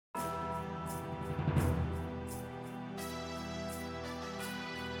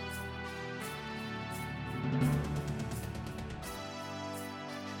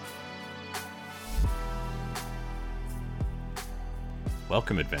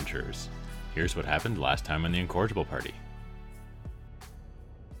Welcome, adventurers. Here's what happened last time on the Incorrigible Party.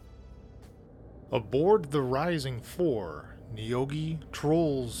 Aboard the Rising Four, Nyogi,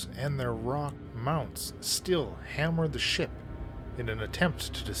 trolls, and their rock mounts still hammer the ship in an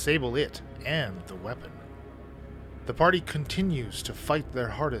attempt to disable it and the weapon. The party continues to fight their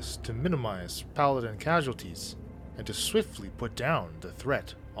hardest to minimize paladin casualties and to swiftly put down the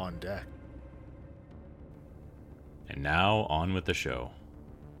threat on deck. And now, on with the show.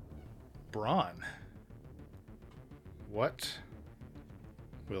 Braun. What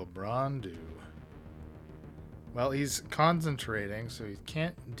will Braun do? Well, he's concentrating, so he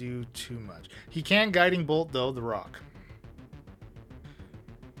can't do too much. He can Guiding Bolt, though, the rock.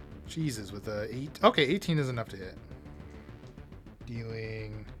 Jesus, with a 8. Okay, 18 is enough to hit.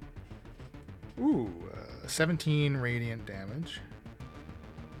 Dealing 17 radiant damage.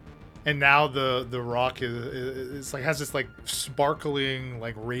 And now the rock is like has this like sparkling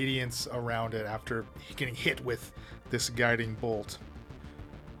like radiance around it after getting hit with this guiding bolt.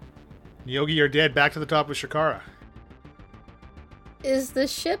 Nyogi, you're dead. Back to the top with Shakara. Is the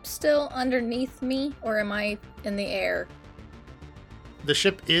ship still underneath me, or am I in the air? The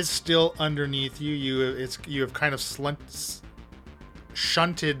ship is still underneath you. You have kind of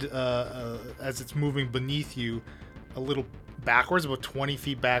shunted as it's moving beneath you a little backwards, about 20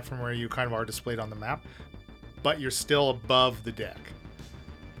 feet back from where you kind of are displayed on the map, but you're still above the deck.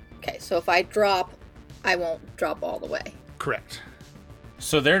 Okay, so if I drop, I won't drop all the way. Correct.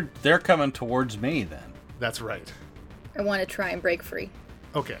 So they're coming towards me then. That's right. I want to try and break free.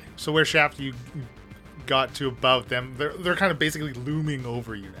 Okay, so where Shaft you got to about them, they're kind of basically looming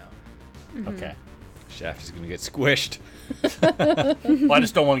over you now. Mm-hmm. Okay. Shaft is going to get squished. Well, I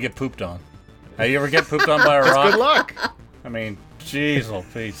just don't want to get pooped on. Hey, you ever get pooped on by a rock? Good luck. I mean, jeez, oh,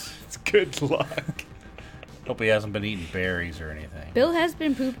 peace. It's good luck. Hope he hasn't been eating berries or anything. Bill has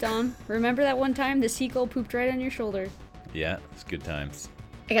been pooped on. Remember that one time the seagull pooped right on your shoulder? Yeah, it's good times.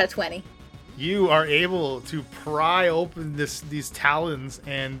 I got a 20. You are able to pry open these talons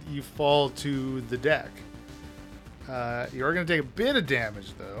and you fall to the deck. You're going to take a bit of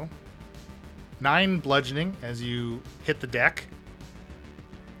damage, though. 9 bludgeoning as you hit the deck.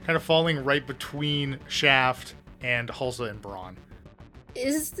 Kind of falling right between Shaft and Hulsa and Braun.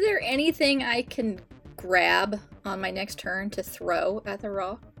 Is there anything I can grab on my next turn to throw at the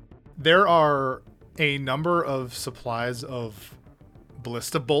rock? There are a number of supplies of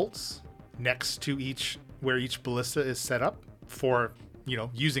ballista bolts next to where each ballista is set up for,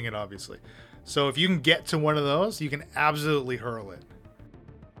 using it, obviously. So if you can get to one of those, you can absolutely hurl it.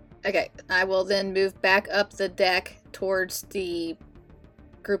 Okay, I will then move back up the deck towards the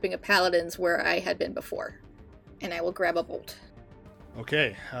grouping of paladins where I had been before. And I will grab a bolt.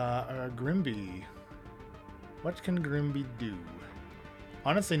 Okay, Grimby. What can Grimby do?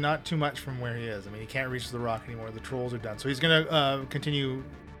 Honestly, not too much from where he is. I mean, he can't reach the rock anymore. The trolls are done. So he's going to continue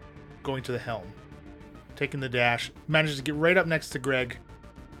going to the helm. Taking the dash. Manages to get right up next to Greg.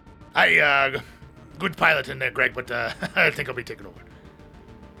 Good pilot in there, Greg, but I think I'll be taking over.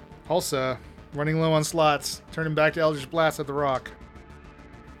 Hulsa, running low on slots. Turning back to Eldritch Blast at the rock.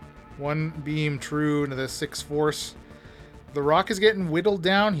 1 beam true into the 6 force. The rock is getting whittled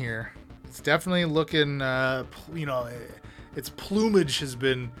down here. It's definitely looking, its plumage has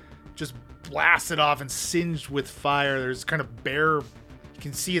been just blasted off and singed with fire. There's kind of bare, you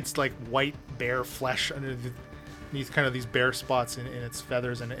can see it's like white bare flesh underneath kind of these bare spots in its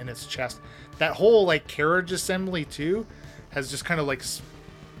feathers and in its chest. That whole like carriage assembly too has just kind of like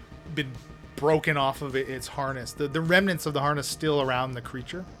been broken off of its harness. The remnants of the harness still around the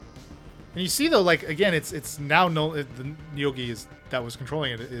creature. And you see though, like again, it's now the Nyogi that was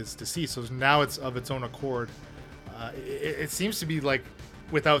controlling it is deceased, so now it's of its own accord. It seems to be like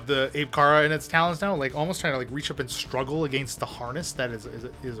without the Abe Kara in its talons now, like almost trying to like reach up and struggle against the harness that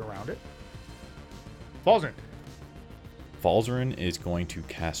is around it. Falzarin. Falzarin is going to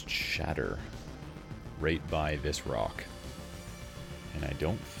cast Shatter right by this rock. And I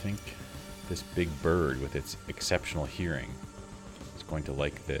don't think this big bird with its exceptional hearing is going to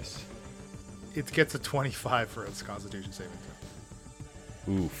like this. It gets a 25 for its Constitution saving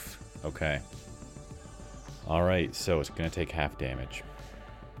throw. Oof. Okay. Alright, so it's going to take half damage.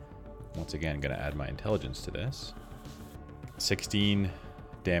 Once again, going to add my intelligence to this. 16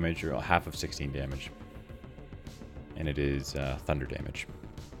 damage, or half of 16 damage. And it is thunder damage,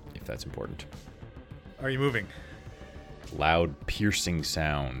 if that's important. Are you moving? Loud, piercing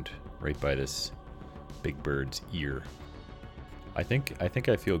sound right by this big bird's ear. I think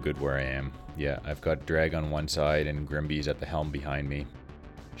I feel good where I am. Yeah, I've got Drag on one side and Grimby's at the helm behind me.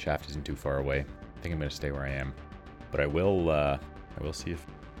 Shaft isn't too far away. I think I'm going to stay where I am. But I will I will see if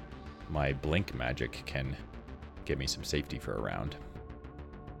my blink magic can get me some safety for a round.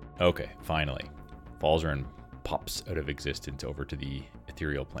 Okay, finally. Falzarin pops out of existence over to the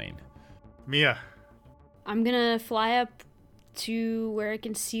ethereal plane. Mia. I'm gonna fly up to where I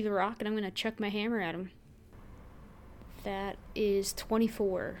can see the rock, and I'm gonna chuck my hammer at him. That is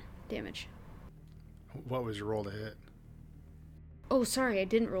 24 damage. What was your roll to hit? Oh, sorry, I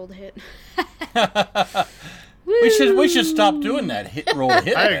didn't roll the hit. We should stop doing that hit roll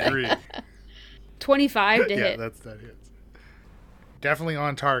hit. I agree. 25 to Yeah, hit. that hits. Definitely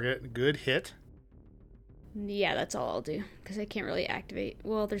on target. Good hit. Yeah, that's all I'll do, because I can't really activate.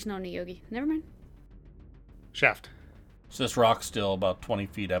 Well, there's no Niyogi. Never mind. Shaft. So this rock's still about 20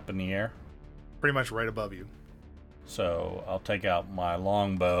 feet up in the air. Pretty much right above you. So I'll take out my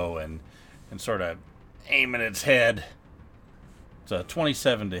longbow and sort of aim at its head. It's a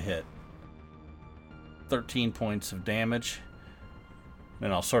 27 to hit. 13 points of damage.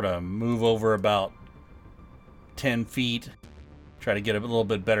 Then I'll sort of move over about 10 feet. Try to get a little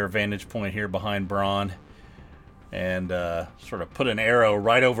bit better vantage point here behind Braun. And sort of put an arrow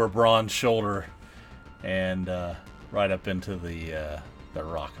right over Braun's shoulder. And right up into the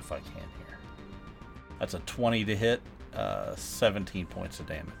rock if I can here. That's a 20 to hit. 17 points of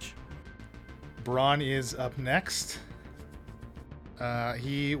damage. Braun is up next.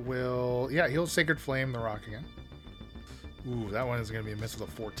 He'll Sacred Flame the rock again. Ooh, that one is going to be a miss with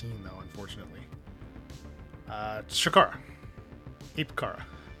a 14, though, unfortunately. Shakara. Ipkara.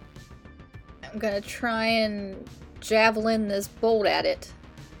 I'm gonna try and javelin this bolt at it.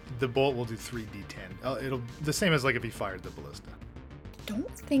 The bolt will do 3d10. It'll the same as like if he fired the ballista. Don't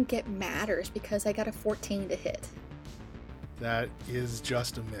think it matters because I got a 14 to hit. That is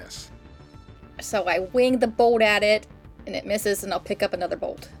just a miss. So I wing the bolt at it, and it misses, and I'll pick up another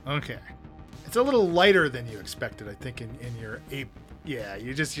bolt. Okay. It's a little lighter than you expected, I think, in your ape. Yeah,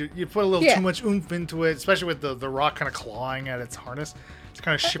 you put a little too much oomph into it, especially with the rock kind of clawing at its harness. It's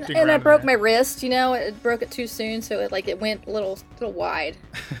kind of shifting around. And I broke my wrist, it broke it too soon, so it went a little wide.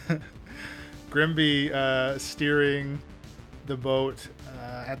 Grimby steering the boat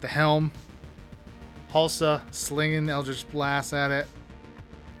at the helm. Halsa slinging Eldritch Blast at it.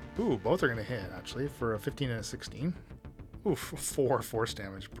 Ooh, both are going to hit, actually, for a 15 and a 16. Oof, 4 force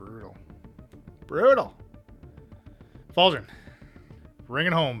damage. Brutal. Falzarin, bring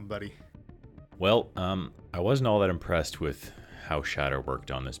it home, buddy. Well, I wasn't all that impressed with how Shatter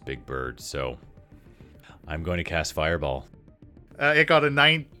worked on this big bird, so I'm going to cast Fireball. It got a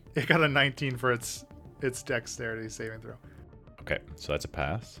 19 for its dexterity saving throw. Okay, so that's a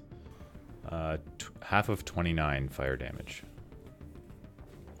pass. Half of 29 fire damage.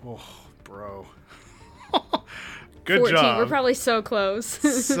 Oh, bro. Good 14. job. We're probably so close.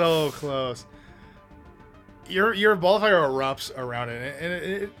 So close. Your ball of fire erupts around it, and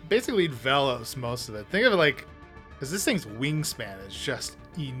it basically envelops most of it. Think of it like, because this thing's wingspan is just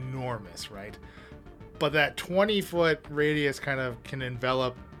enormous, right? But that 20-foot radius kind of can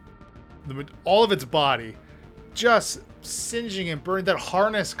envelop all of its body, just singeing and burning. That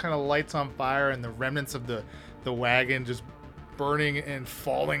harness kind of lights on fire, and the remnants of the wagon just burning and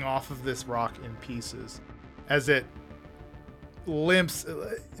falling off of this rock in pieces as it limps,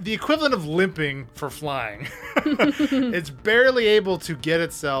 the equivalent of limping for flying. It's barely able to get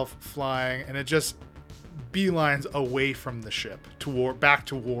itself flying, and it just beelines away from the ship back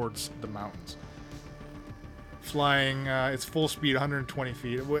towards the mountains, flying its full speed, 120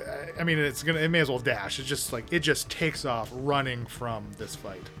 feet. I mean, it may as well dash. It just takes off running from this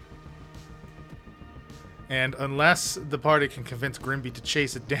fight. And unless the party can convince Grimby to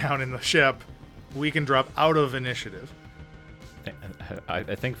chase it down in the ship, we can drop out of initiative. I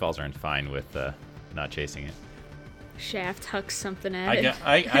think Falzarin's fine with not chasing it. Shaft hucks something at it.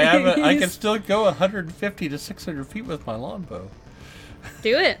 I can still go 150 to 600 feet with my longbow.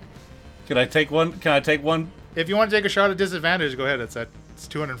 Do it. Can I take one? If you want to take a shot at disadvantage, go ahead. It's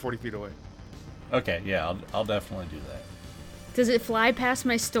 240 feet away. Okay, yeah, I'll definitely do that. Does it fly past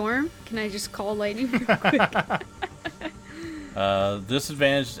my storm? Can I just call lightning real quick?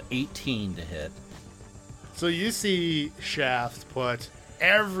 Disadvantage is 18 to hit. So you see Shaft put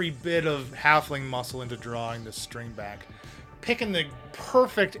every bit of halfling muscle into drawing the string back, picking the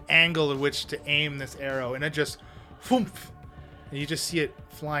perfect angle at which to aim this arrow, and it just whoomph, and you just see it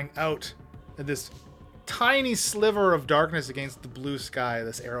flying out at this tiny sliver of darkness against the blue sky,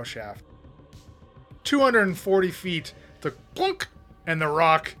 this arrow shaft. 240 feet to plunk, and the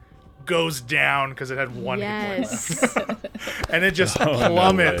rock goes down because it had one hit point left. And it just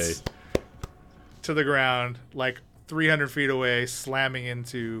plummets to the ground like 300 feet away, slamming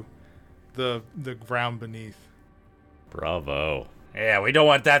into the ground beneath. Bravo. Yeah, we don't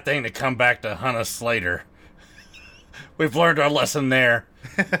want that thing to come back to hunt us later. We've learned our lesson there.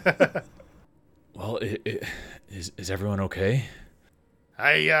 Well, is everyone okay?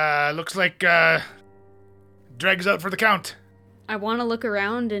 Looks like, Dreg's out for the count. I want to look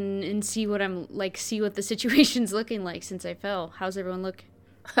around and see what see what the situation's looking like since I fell. How's everyone look?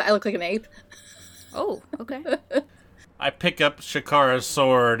 I look like an ape. Oh, okay. I pick up Shakara's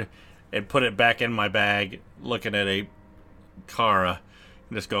sword and put it back in my bag, looking at a Kara,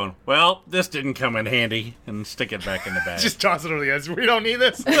 and just going, well, this didn't come in handy, and stick it back in the bag. Just toss it over the edge. We don't need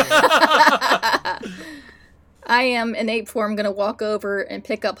this. I am in ape form going to walk over and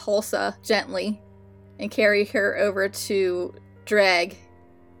pick up Hulsa gently and carry her over to Dreg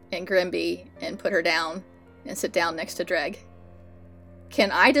and Grimby and put her down and sit down next to Dreg.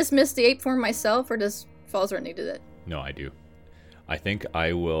 Can I dismiss the ape form myself, or does Falzar need it? No, I do. I think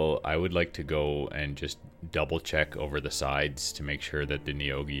I would like to go and just double check over the sides to make sure that the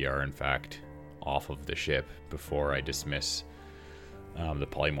Neogi are in fact off of the ship before I dismiss the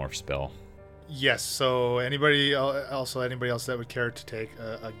polymorph spell. Yes, so anybody else that would care to take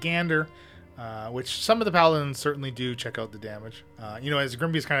a gander, which some of the paladins certainly do check out the damage. As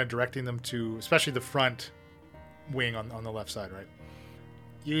Grimby is kind of directing them to, especially the front wing on the left side, right?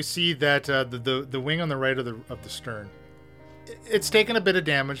 You see that the wing on the right of the stern, it's taken a bit of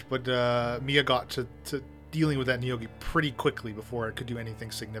damage, but Mia got to dealing with that Neogi pretty quickly before it could do anything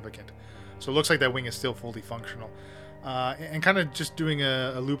significant. So it looks like that wing is still fully functional. And kind of just doing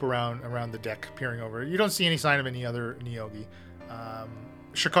a loop around the deck, peering over. You don't see any sign of any other Neogi.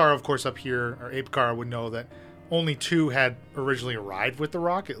 Shakara, of course, up here, or Ape Kara, would know that only 2 had originally arrived with the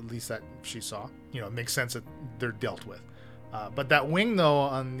rock, at least that she saw. It makes sense that they're dealt with. But that wing, though,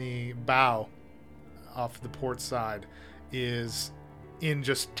 on the bow off the port side is in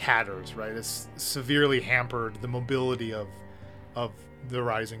just tatters, right? It's severely hampered the mobility of the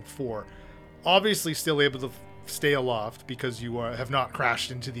Rising Four. Obviously still able to stay aloft because you have not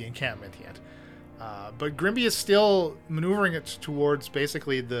crashed into the encampment yet. But Grimby is still maneuvering it towards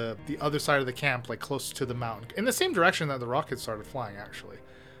basically the other side of the camp, like close to the mountain, in the same direction that the rocket started flying, actually.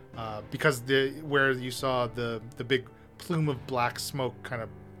 Because where you saw the big plume of black smoke kind of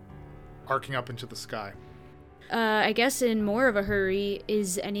arcing up into the sky. I guess in more of a hurry,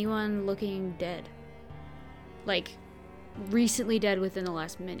 is anyone looking dead? Like, recently dead within the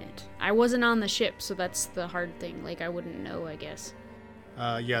last minute. I wasn't on the ship, so that's the hard thing. Like, I wouldn't know, I guess.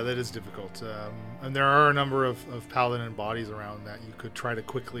 Yeah, that is difficult. And there are a number of paladin bodies around that you could try to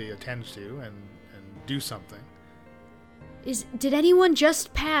quickly attend to and do something. Did anyone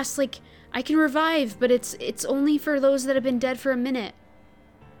just pass? Like, I can revive, but it's only for those that have been dead for a minute.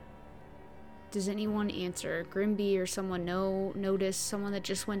 Does anyone answer? Grimby or someone notice someone that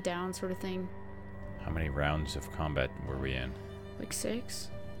just went down, sort of thing? How many rounds of combat were we in? Like 6?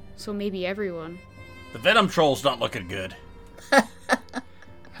 So maybe everyone. The Venom Troll's not looking good.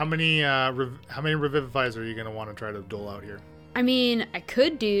 How many revivifies are you going to want to try to dole out here? I mean, I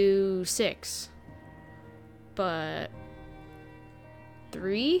could do 6. But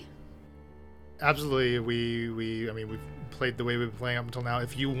 3? Absolutely. We've played the way we've been playing up until now.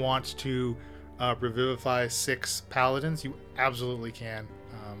 If you want to revivify 6 paladins, you absolutely can.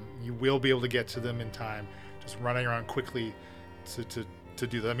 You will be able to get to them in time. Just running around quickly to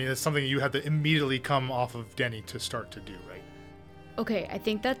do that. I mean, it's something you have to immediately come off of Denny to start to do, right? Okay, I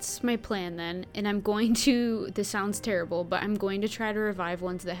think that's my plan then. And I'm going to, this sounds terrible, but I'm going to try to revive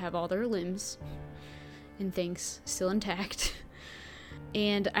ones that have all their limbs and things still intact.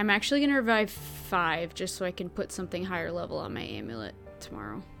 And I'm actually going to revive 5 just so I can put something higher level on my amulet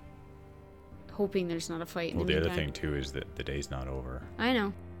tomorrow. Hoping there's not a fight in the meantime. Well, the other thing, too, is that the day's not over. I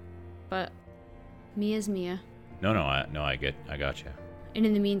know. But Mia's Mia. No, I got you. And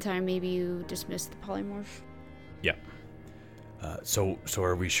in the meantime, maybe you dismiss the polymorph? Yeah. So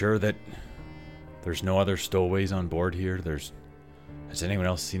are we sure that there's no other stowaways on board here? Has anyone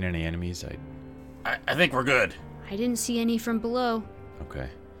else seen any enemies? I think we're good. I didn't see any from below. Okay.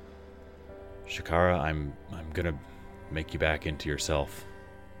 Shakara, I'm gonna make you back into yourself.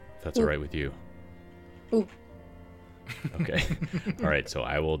 If that's all right with you. Ooh. Okay. All right. So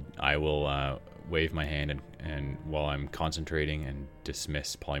I will wave my hand and while I'm concentrating and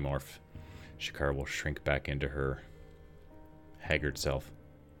dismiss polymorph, Shakara will shrink back into her haggard self.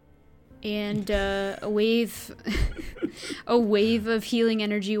 And a wave of healing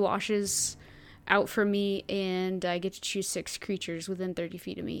energy washes out from me, and I get to choose 6 creatures within 30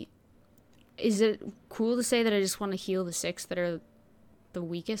 feet of me. Is it cool to say that I just want to heal the 6 that are the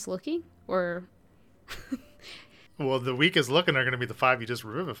weakest looking? Or... Well, the weakest looking are going to be the 5 you just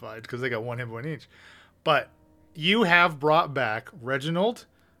revivified because they got 1 hit point each. But You have brought back Reginald,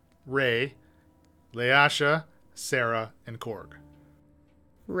 Ray, Leasha, Sarah, and Korg.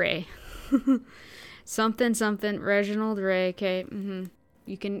 Ray. something. Reginald Ray. Okay.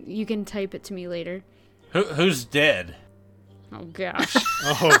 You can type it to me later. Who's dead? Oh gosh.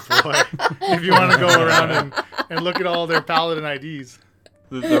 Oh boy! If you want to go around and look at all their paladin IDs.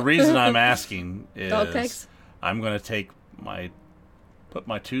 The reason I'm asking Dog is tags? I'm going to put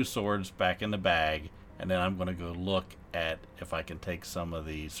my 2 swords back in the bag, and then I'm going to go look at if I can take some of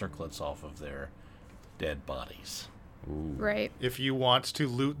the circlets off of their dead bodies. Right. If you want to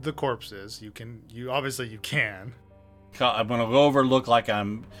loot the corpses, you can. You can. I'm going to go over, look like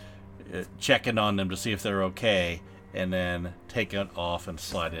I'm checking on them to see if they're okay, and then take it off and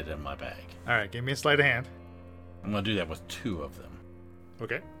slide it in my bag. All right, give me a sleight of hand. I'm going to do that with 2 of them.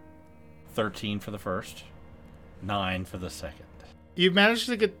 Okay. 13 for the first, 9 for the second. You managed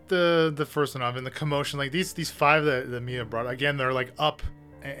to get the first one off in the commotion. Like these 5 that Mia brought. Again, they're like up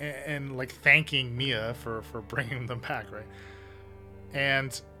and like thanking Mia for bringing them back, right?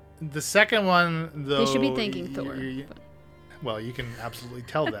 And the second one, though, They should be thanking Thor. Well, you can absolutely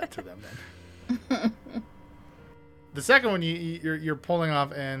tell that to them then. The second one you're pulling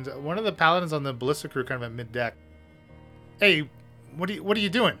off, and one of the paladins on the ballista crew, kind of at mid deck. Hey, what are you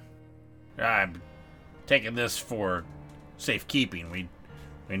doing? I'm taking this for safekeeping.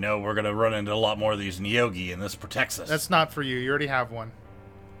 We know we're gonna run into a lot more of these Nyogi, and this protects us. That's not for you. You already have one.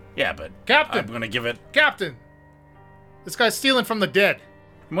 Yeah, but Captain! I'm gonna give it. Captain! This guy's stealing from the dead.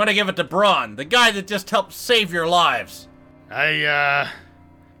 I'm gonna give it to Braun, the guy that just helped save your lives.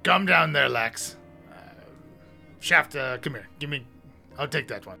 Calm down there, Lax. Shaft, come here. I'll take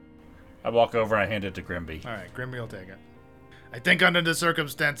that one. I walk over and I hand it to Grimby. All right, Grimby will take it. I think under the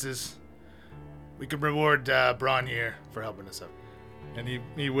circumstances, we could reward Braun here for helping us out. And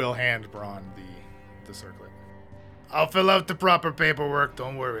he will hand Braun the circlet. I'll fill out the proper paperwork.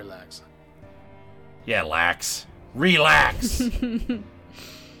 Don't worry, Lax. Yeah, Lax. Relax.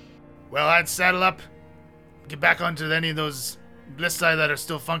 Well, I'd saddle up. Get back onto any of those blissi that are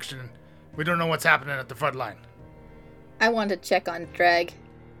still functioning. We don't know what's happening at the front line. I want to check on Drag.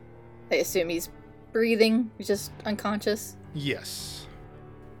 I assume he's breathing. He's just unconscious. Yes.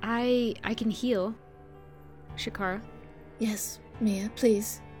 I can heal. Shakara. Yes, Mia,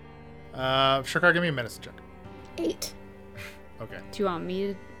 please. Shakar, give me a medicine check. 8. Okay. Do you want me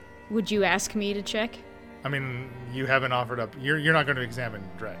to... Would you ask me to check? I mean, you haven't offered up. You're not going to examine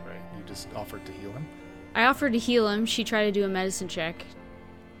Drag, right? You just offered to heal him. I offered to heal him. She tried to do a medicine check.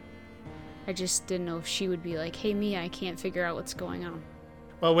 I just didn't know if she would be like, hey, Mia, I can't figure out what's going on.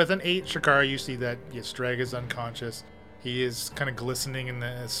 Well, with an 8, Shakara, you see that yes, Drag is unconscious. He is kind of glistening in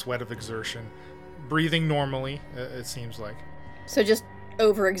the sweat of exertion, breathing normally. It seems like. So just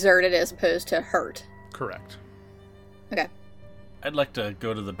overexerted as opposed to hurt. Correct. Okay. I'd like to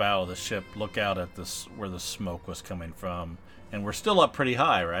go to the bow of the ship, look out at this where the smoke was coming from, and we're still up pretty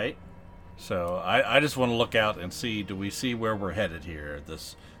high, right? So I just want to look out and see, do we see where we're headed here?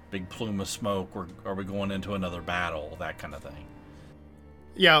 This big plume of smoke, or are we going into another battle? That kind of thing.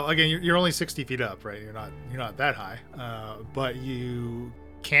 Yeah, again, you're only 60 feet up, right? You're not that high, but you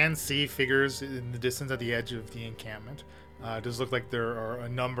can see figures in the distance at the edge of the encampment. It does look like there are a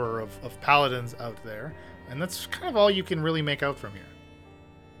number of paladins out there, and that's kind of all you can really make out from here.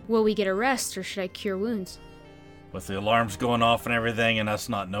 Will we get a rest, or should I cure wounds? With the alarms going off and everything, and us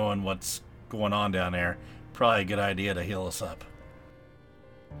not knowing what's going on down there, probably a good idea to heal us up.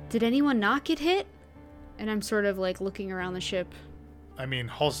 Did anyone not get hit? And I'm sort of like looking around the ship. I mean,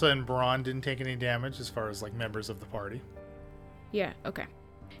 Hulsa and Braun didn't take any damage as far as like members of the party. Yeah, okay.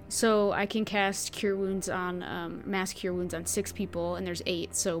 So I can cast Cure Wounds on, Mass Cure Wounds on 6 people, and there's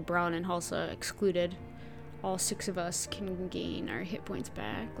 8, so Braun and Hulsa excluded. All 6 of us can gain our hit points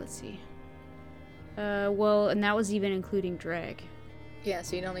back. Let's see. Well, and that was even including Drag. Yeah,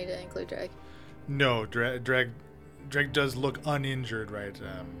 so you don't need to include Drag. No, Drag does look uninjured, right?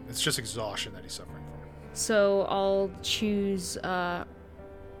 It's just exhaustion that he's suffering from. So I'll choose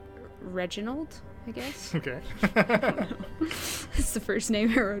Reginald, I guess. Okay. That's the first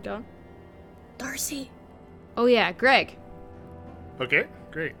name I wrote down. Darcy. Oh yeah, Greg Okay,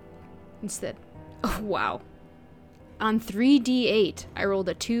 great. instead. Oh wow. On 3d8, I rolled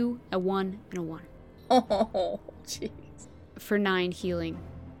a 2, a 1, and a 1. Oh, jeez. For 9 healing.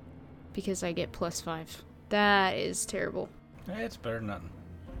 Because I get +5. That is terrible. It's better than nothing.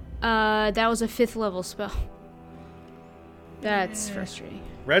 That was a 5th level spell. That's frustrating.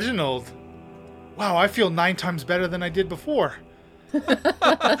 Reginald. Wow, I feel 9 times better than I did before.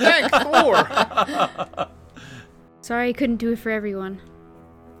 Thank Thor. Sorry I couldn't do it for everyone.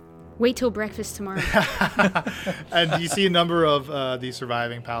 Wait till breakfast tomorrow. And you see a number of the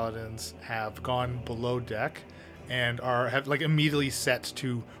surviving paladins have gone below deck and have like immediately set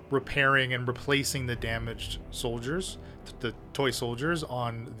to repairing and replacing the damaged soldiers, the toy soldiers,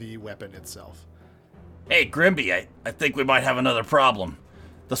 on the weapon itself. Hey, Grimby, I think we might have another problem.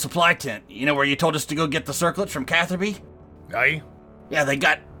 The supply tent, you know where you told us to go get the circlets from Catherby? Aye? Yeah, they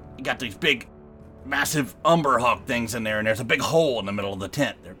got these big, massive Umberhawk things in there, and there's a big hole in the middle of the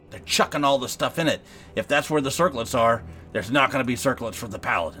tent. They're chucking all the stuff in it. If that's where the circlets are, there's not going to be circlets for the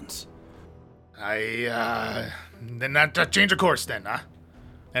paladins. Then that change of course then, huh?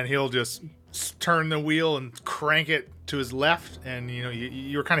 And he'll just turn the wheel and crank it to his left, and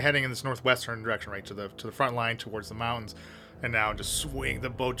you're kind of heading in this northwestern direction, right, to the front line towards the mountains, and now just swing. The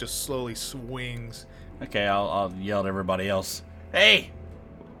boat just slowly swings. Okay, I'll yell at everybody else. Hey,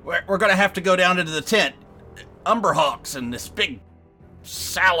 we're gonna have to go down into the tent. Umberhawks and this big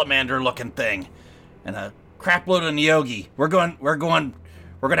salamander-looking thing, and a crapload of Neogi. We're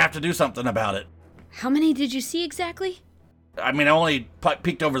gonna have to do something about it. How many did you see exactly? I mean, I only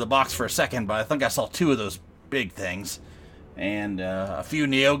peeked over the box for a second, but I think I saw 2 of those big things, and a few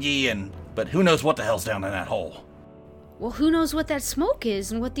Neogi, but who knows what the hell's down in that hole. Well, who knows what that smoke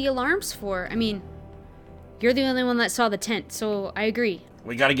is and what the alarm's for? I mean, you're the only one that saw the tent, so I agree.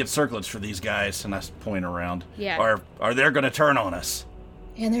 We gotta get circlets for these guys, and I point around. Yeah. Are they gonna turn on us?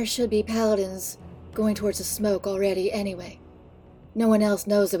 And there should be paladins going towards the smoke already anyway. No one else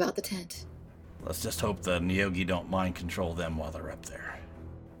knows about the tent. Let's just hope the Neogi don't mind control them while they're up there.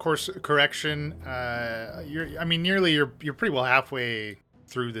 Course correction. You're pretty well halfway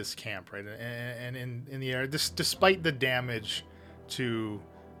through this camp, right? And in the air, despite the damage to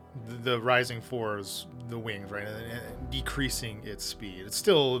the Rising Four's the wings, right, and decreasing its speed, it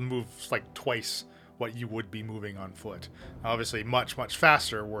still moves like twice what you would be moving on foot. Obviously, much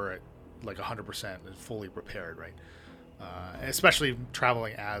faster were it like 100% fully repaired, right? Especially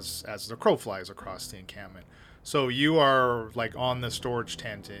traveling as the crow flies across the encampment. So you are like on the storage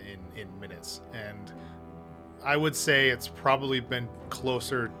tent in minutes, and I would say it's probably been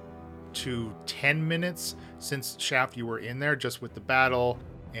closer to 10 minutes since Shaft you were in there, just with the battle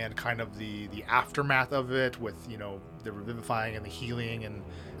and kind of the aftermath of it, with the revivifying and the healing, and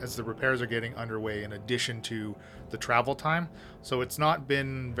as the repairs are getting underway, in addition to the travel time. So it's not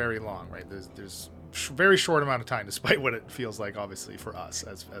been very long, right? There's very short amount of time, despite what it feels like, obviously, for us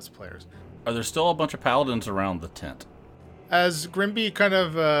as players. Are there still a bunch of paladins around the tent? As Grimby kind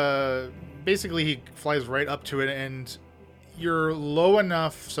of basically he flies right up to it, and you're low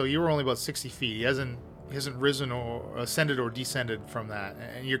enough, so you were only about 60 feet. He hasn't risen or ascended or descended from that,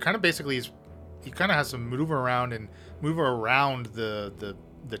 and you're kind of basically he kind of has to move around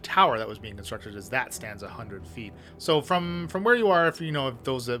the tower that was being constructed, as that stands 100 feet. So from where you are, if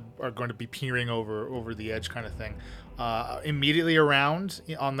those that are going to be peering over the edge kind of thing, immediately around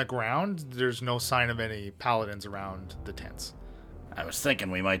on the ground, there's no sign of any paladins around the tents. I was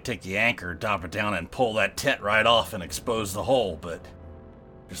thinking we might take the anchor, drop it down, and pull that tent right off and expose the hole, but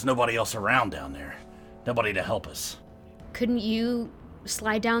there's nobody else around down there. Nobody to help us. Couldn't you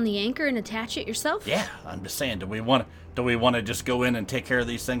slide down the anchor and attach it yourself? Yeah, I'm just saying, do we want to just go in and take care of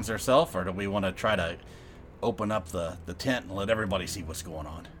these things ourselves, or do we want to try to open up the tent and let everybody see what's going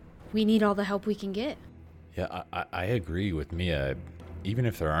on? We need all the help we can get. Yeah, I agree with Mia. Even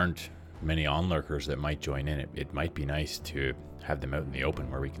if there aren't many onlurkers that might join in, it might be nice to have them out in the open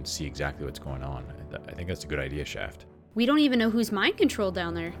where we can see exactly what's going on. I think that's a good idea, Shaft. We don't even know who's mind controlled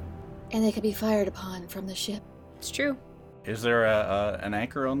down there. And they could be fired upon from the ship. It's true. Is there an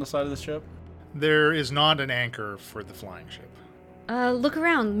anchor on the side of the ship? There is not an anchor for the flying ship. Look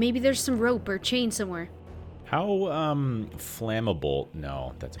around. Maybe there's some rope or chain somewhere. How flammable?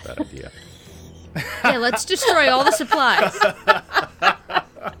 No, that's a bad idea. Yeah, let's destroy all the supplies.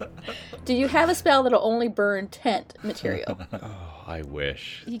 Do you have a spell that'll only burn tent material? Oh, I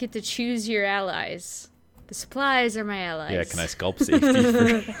wish. You get to choose your allies. The supplies are my allies. Yeah, can I sculpt safety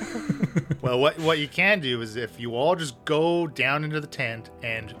for... Well, what you can do is, if you all just go down into the tent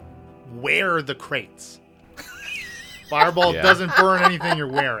and wear the crates. Fireball doesn't burn anything you're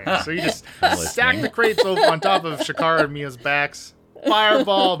wearing. So you just stack the crates on top of Shakara and Mia's backs.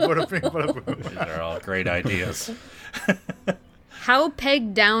 Fireball, bada bing, bada boom. These are all great ideas. How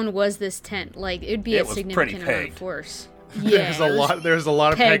pegged down was this tent? Like, it'd be It a was significant pretty amount pegged. of force. There's a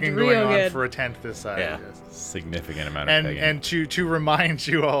lot of pegged pegging going real on good. for a tent this size. Yeah. Yes. Significant amount of pegging. And to remind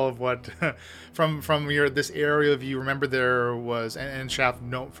you all of what from this area view, remember there was, and Shaft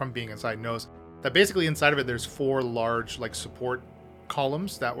from being inside knows that basically inside of it there's 4 large like support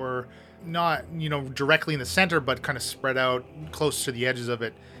columns that were not directly in the center, but kind of spread out close to the edges of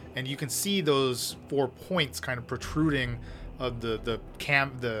it, and you can see those 4 points kind of protruding of the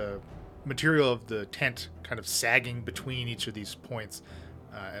material of the tent kind of sagging between each of these points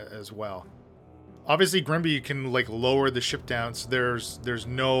as well. Obviously, Grimby can like lower the ship down, so there's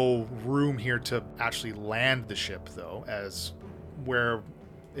no room here to actually land the ship, though, as where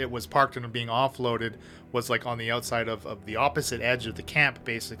it was parked and being offloaded was like on the outside of the opposite edge of the camp,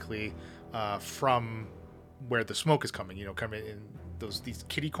 basically, from where the smoke is coming. You know, coming in these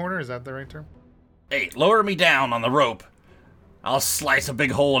kitty corner. Is that the right term? Hey, lower me down on the rope. I'll slice a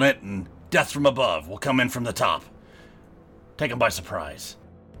big hole in it, and death from above will come in from the top. Take them by surprise.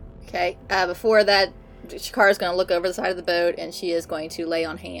 Okay, before that, Shakara's going to look over the side of the boat, and she is going to lay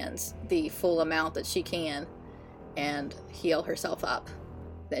on hands the full amount that she can and heal herself up.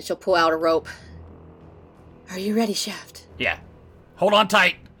 Then she'll pull out a rope. Are you ready, Shaft? Yeah. Hold on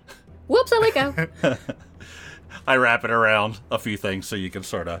tight. Whoops, I let go. I wrap it around a few things so you can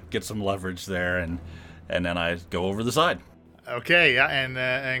sort of get some leverage there, and then I go over the side. Okay, yeah,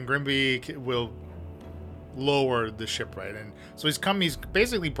 and Grimby will lower the ship, right? And so he's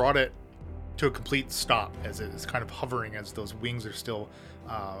basically brought it to a complete stop as it is kind of hovering, as those wings are still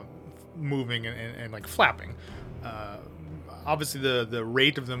moving and like flapping. Obviously the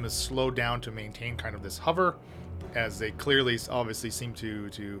rate of them is slowed down to maintain kind of this hover, as they clearly obviously seem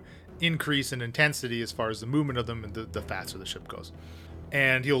to increase in intensity as far as the movement of them, and the faster the ship goes.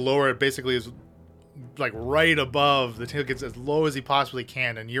 And he'll lower it basically as like right above the tail, gets as low as he possibly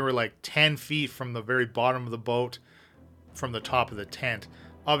can, and you're like 10 feet from the very bottom of the boat, from the top of the tent.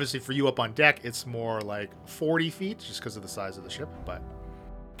 Obviously for you up on deck, it's more like 40 feet just because of the size of the ship. But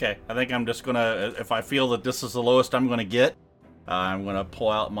okay, I think I'm just gonna, if I feel that this is the lowest I'm gonna get, I'm gonna pull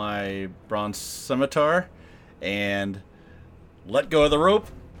out my bronze scimitar and let go of the rope,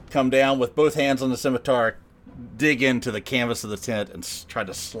 come down with both hands on the scimitar, dig into the canvas of the tent, and try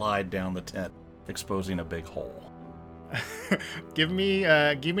to slide down the tent, exposing a big hole. give me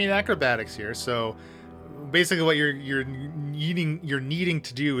an acrobatics here. So basically what you're needing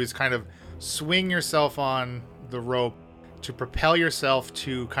to do is kind of swing yourself on the rope to propel yourself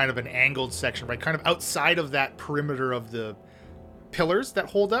to kind of an angled section, right? Kind of outside of that perimeter of the pillars that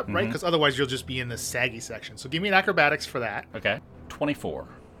hold up, right? Because otherwise you'll just be in this saggy section. So give me an acrobatics for that. Okay. 24.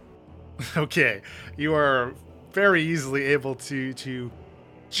 Okay. You are very easily able to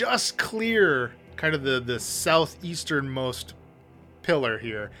just clear kind of the southeasternmost pillar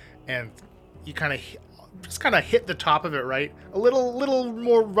here, and you kind of hit the top of it, right? A little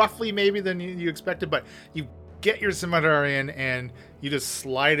more roughly maybe than you expected, but you get your scimitar in and you just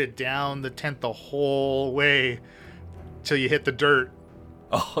slide it down the tent the whole way till you hit the dirt.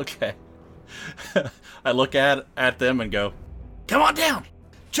 Oh, okay. I look at them and go, come on down.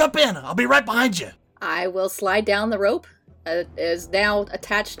 Jump in. I'll be right behind you. I will slide down the rope. It is now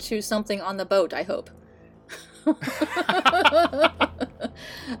attached to something on the boat, I hope.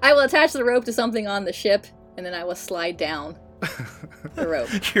 I will attach the rope to something on the ship, and then I will slide down the rope.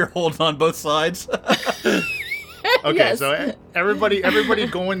 You're holding on both sides? Okay, Yes. So everybody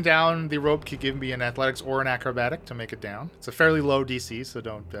going down the rope can give me an athletics or an acrobatic to make it down. It's a fairly low DC, so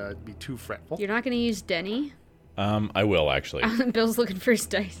don't be too fretful. You're not going to use Denny? I will actually. Bill's looking for his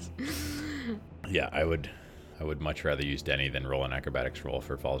dice. Yeah, I would much rather use Denny than roll an acrobatics roll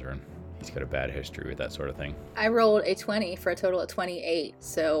for Falzarin. He's got a bad history with that sort of thing. I rolled a 20 for a total of 28.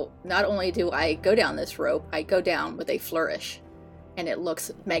 So not only do I go down this rope, I go down with a flourish. And it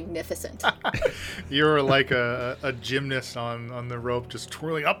looks magnificent. You're like a gymnast on the rope, just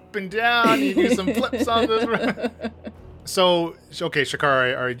twirling up and down. You do some flips on this rope. So, okay,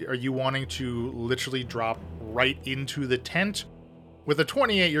 Shakara, are you wanting to literally drop right into the tent? With a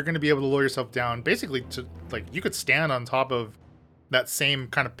 28, you're going to be able to lower yourself down, basically to, like, you could stand on top of that same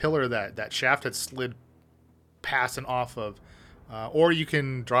kind of pillar that Shaft had slid past and off of, or you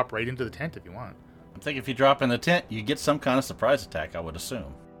can drop right into the tent if you want. I think if you drop in the tent, you get some kind of surprise attack, I would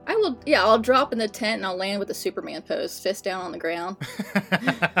assume. I'll drop in the tent and I'll land with the Superman pose, fist down on the ground.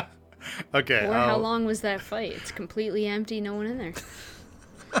 Okay. Or how long was that fight? It's completely empty, no one in there.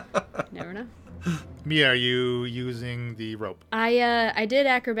 Never know. Mia, are you using the rope? I did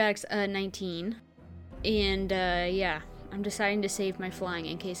acrobatics 19, and I'm deciding to save my flying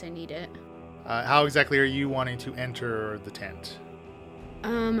in case I need it. How exactly are you wanting to enter the tent?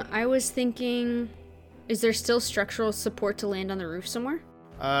 I was thinking, is there still structural support to land on the roof somewhere?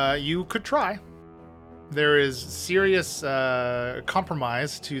 You could try. There is serious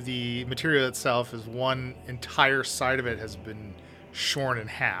compromise to the material itself, as one entire side of it has been shorn in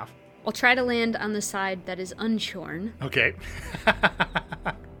half. I'll try to land on the side that is unshorn. Okay.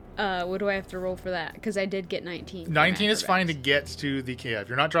 What do I have to roll for that? Because I did get 19. from 19 is fine to acrobatics. get to the if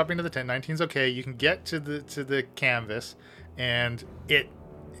you're not dropping to the tent. 19 is okay. You can get to the canvas, and it,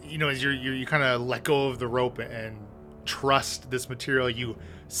 as you kind of let go of the rope and trust this material, you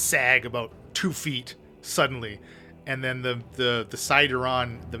sag about 2 feet suddenly, and then the side you're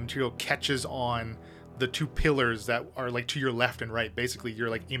on, the material catches on the 2 pillars that are like to your left and right. Basically, you're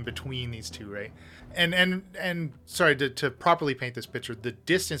like in between these two, right? And sorry, to properly paint this picture, the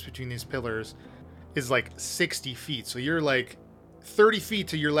distance between these pillars is like 60 feet. So you're like 30 feet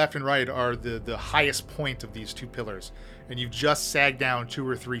to your left and right are the highest point of these 2 pillars, and you've just sagged down 2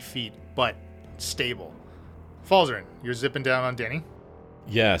 or 3 feet, but stable. Falzarin, you're zipping down on Denny.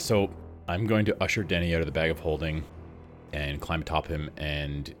 Yeah, so I'm going to usher Denny out of the bag of holding and climb atop him,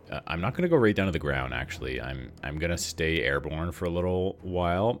 and I'm not going to go right down to the ground, actually. I'm going to stay airborne for a little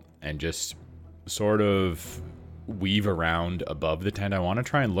while and just sort of weave around above the tent. I want to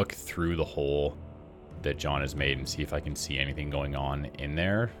try and look through the hole that John has made and see if I can see anything going on in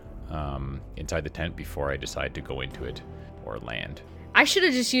there, inside the tent, before I decide to go into it or land. I should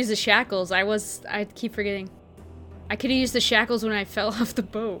have just used the shackles. I keep forgetting. I could have used the shackles when I fell off the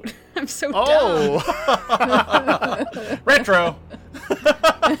boat. I'm so dumb. Retro.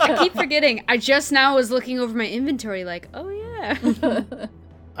 I keep forgetting. I just now was looking over my inventory like, oh yeah.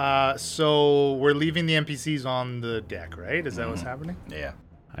 So we're leaving the NPCs on the deck, right? Is that what's happening? Yeah.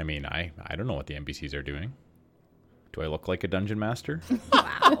 I mean, I don't know what the NPCs are doing. Do I look like a dungeon master?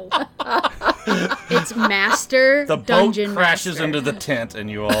 Wow. It's Master The boat Dungeon crashes Master. into the tent and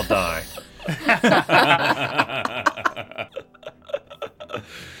you all die.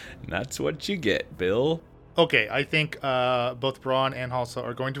 That's what you get, Bill. Okay, I think both Braun and Halsa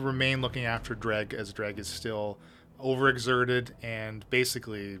are going to remain looking after Dreg, as Dreg is still overexerted and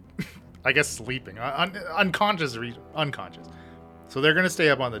basically, I guess, sleeping. Unconscious. So they're going to stay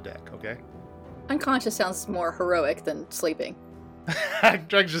up on the deck, okay? Unconscious sounds more heroic than sleeping.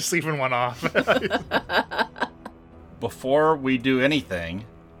 Dreg's just sleeping one off. Before we do anything,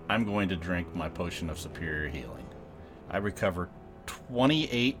 I'm going to drink my potion of superior healing. I recover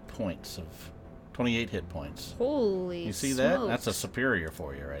 28 hit points. Holy You see smokes. that? That's a superior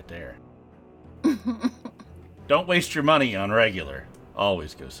for you right there. Don't waste your money on regular.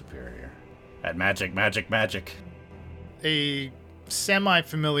 Always go superior. At magic. A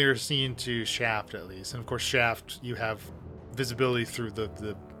semi-familiar scene to Shaft, at least. And of course, Shaft, you have visibility through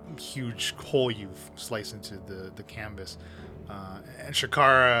the huge hole you've sliced into the canvas. And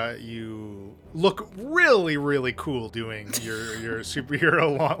Shakara, you look really, really cool doing your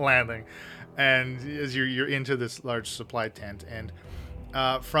superhero landing. And as you're into this large supply tent, and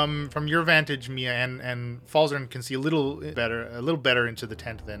from your vantage, Mia and Falzarin can see a little better into the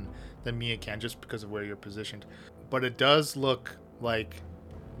tent than Mia can, just because of where you're positioned. But it does look like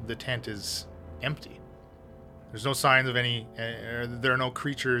the tent is empty. There's no signs of any. There are no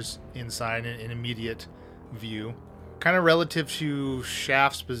creatures inside in immediate view. Kind of relative to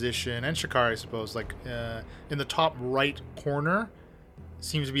Shaft's position and Shakara, I suppose. Like in the top right corner,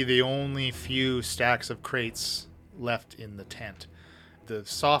 seems to be the only few stacks of crates left in the tent. The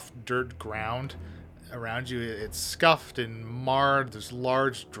soft dirt ground around you, it's scuffed and marred. There's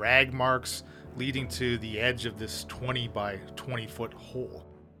large drag marks leading to the edge of this 20 by 20 foot hole.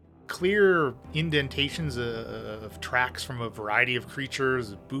 Clear indentations of tracks from a variety of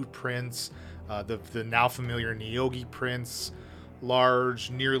creatures, boot prints, the now familiar Nyogi prints,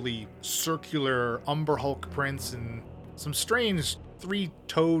 large, nearly circular Umberhulk prints, and some strange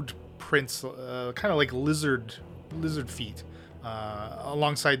 3-toed prints, kind of like lizard feet,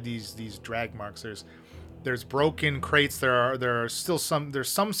 alongside these drag marks. There's broken crates. There's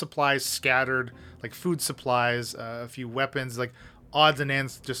some supplies scattered, like food supplies, a few weapons, like odds and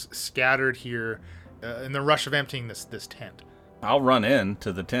ends just scattered here in the rush of emptying this tent. I'll run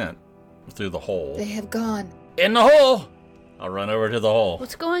into the tent through the hole. They have gone. In the hole! I'll run over to the hole.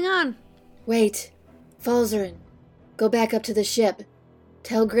 What's going on? Wait. Falzarin, go back up to the ship.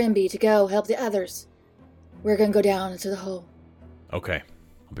 Tell Grimby to go help the others. We're gonna go down into the hole. Okay,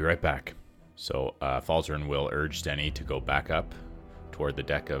 I'll be right back. So Falzarin will urge Denny to go back up toward the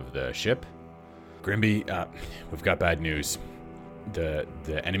deck of the ship. Grimby, we've got bad news. The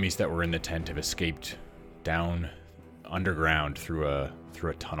enemies that were in the tent have escaped down underground through a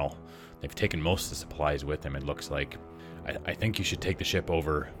tunnel. They've taken most of the supplies with them, it looks like. I think you should take the ship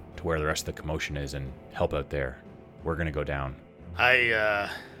over to where the rest of the commotion is and help out there. We're gonna go down.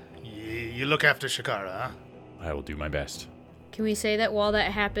 You look after Shakara, huh? I will do my best. Can we say that while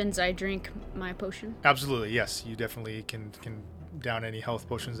that happens, I drink my potion? Absolutely, yes. You definitely can down any health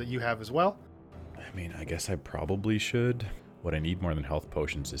potions that you have as well. I mean, I guess I probably should. What I need more than health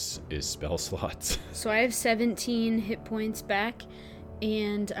potions is spell slots. So I have 17 hit points back,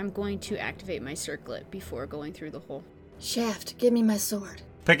 and I'm going to activate my circlet before going through the hole. Shaft, give me my sword.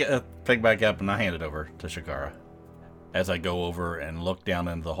 Pick back up, and I hand it over to Shakara. As I go over and look down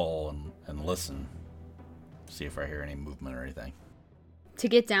into the hole and listen, see if I hear any movement or anything. To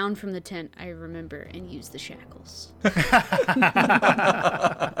get down from the tent, I remember and use the shackles.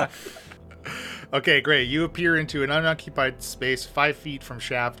 Okay, great. You appear into an unoccupied space 5 feet from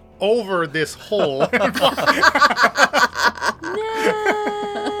Shaft over this hole. No!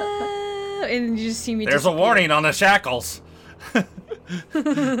 And you just see me There's a warning on the shackles.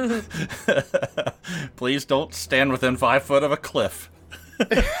 Please don't stand within 5 foot of a cliff.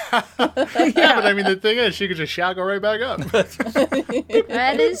 Yeah, but I mean, the thing is, she could just shackle right back up.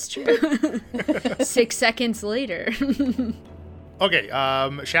 That is true. 6 seconds later. Okay,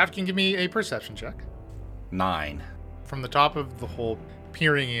 Shaft can give me a perception check. 9. From the top of the hole,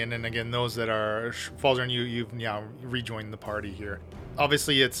 peering in, and again, those that are Falzarin, you've now rejoined the party here.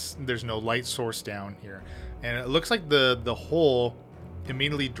 Obviously, there's no light source down here, and it looks like the hole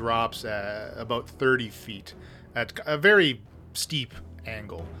immediately drops at about 30 feet at a very steep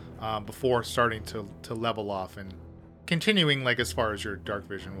angle before starting to level off and continuing like as far as your dark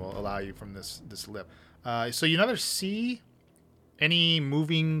vision will allow you from this lip. So you neither see any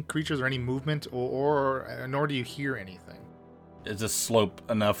moving creatures or any movement, or nor do you hear anything. Is this slope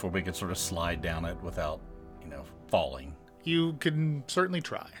enough where we could sort of slide down it without, falling? You can certainly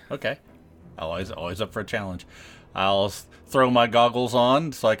try. Okay. Always up for a challenge. I'll throw my goggles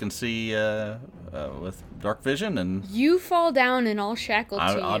on so I can see with dark vision, and You fall down and I'll shackle to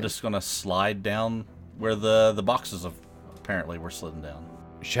you. I'm just gonna slide down where the boxes apparently were slidden down.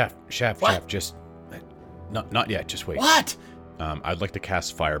 Shaft, What? just... Not yet, just wait. What? I'd like to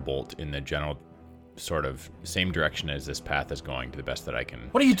cast Firebolt in the general sort of same direction as this path is going to the best that I can.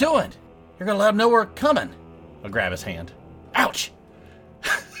 What are you doing? You're gonna let him know we're coming. I'll grab his hand. Ouch!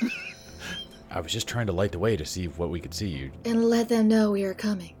 I was just trying to light the way to see what we could see. And let them know we are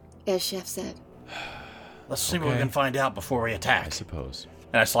coming, as Chef said. Let's see what we Okay. can find out before we I attack. suppose.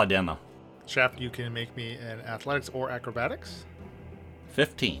 And I slide down now. Shaft, you can make me an athletics or acrobatics.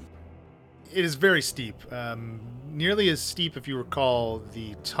 15. It is very steep. Nearly as steep, if you recall,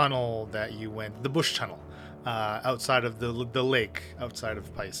 the tunnel that you went, the bush tunnel, outside of the lake, outside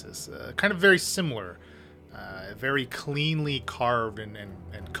of Pisces. Kind of very similar. Very cleanly carved and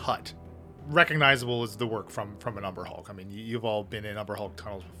cut. Recognizable as the work from an Umber Hulk. I mean, you've all been in Umber Hulk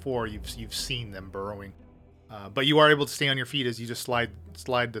tunnels before. You've seen them burrowing. But you are able to stay on your feet as you just slide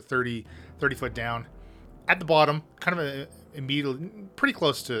the 30 foot down. At the bottom, kind of immediately, pretty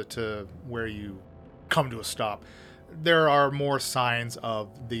close to where you come to a stop, there are more signs of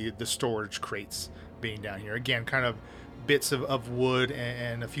the storage crates being down here. Again, kind of bits of wood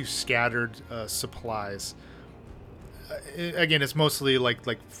and a few scattered supplies. Again, it's mostly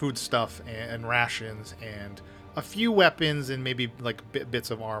like food stuff and rations and a few weapons and maybe like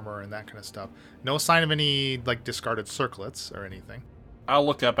bits of armor and that kind of stuff. No sign of any like discarded circlets or anything. I'll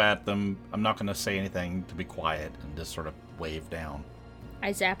look up at them. I'm not going to say anything to be quiet and just sort of wave down.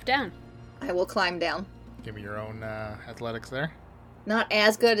 I zap down. I will climb down. Give me your own athletics there. Not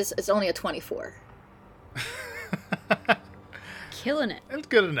as good as it's only a 24. Killing it. It's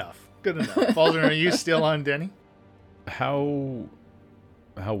good enough. Good enough. Falzarin, are you still on Denny? How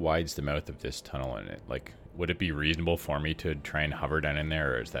wide's the mouth of this tunnel in it? Like, would it be reasonable for me to try and hover down in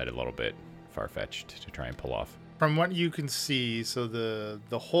there, or is that a little bit far-fetched to try and pull off? From what you can see, so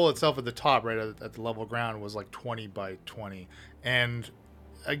the hole itself at the top, right at the level ground, was like 20 by 20. And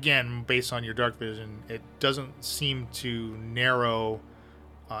again, based on your dark vision, it doesn't seem to narrow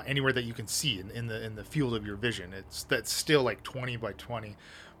anywhere that you can see in the field of your vision. That's still like 20 by 20,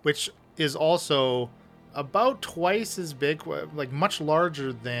 which is also about twice as big, like much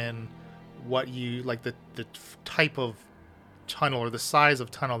larger than what you like the type of tunnel or the size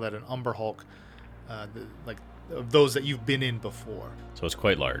of tunnel that an Umber Hulk, like of those that you've been in before. So it's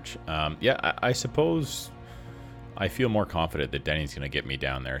quite large. I suppose I feel more confident that Denny's going to get me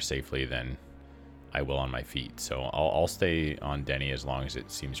down there safely than I will on my feet. So I'll stay on Denny as long as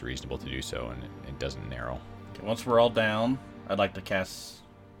it seems reasonable to do so and it doesn't narrow. Okay, once we're all down, I'd like to cast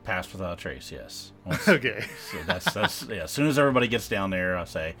Pass Without a Trace, yes. Okay. So that's yeah. As soon as everybody gets down there,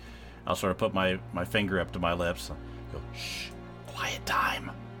 I'll sort of put my finger up to my lips, go, shh, quiet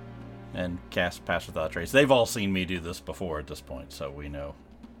time, and cast Pass Without a Trace. They've all seen me do this before at this point, so we know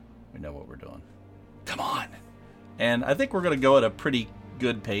what we're doing. Come on. And I think we're going to go at a pretty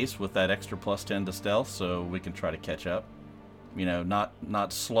good pace with that extra +10 to stealth, so we can try to catch up.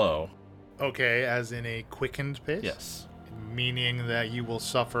 Not slow. Okay, as in a quickened pace? Yes. meaning that you will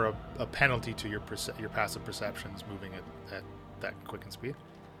suffer a penalty to your passive perceptions moving at that quicken speed.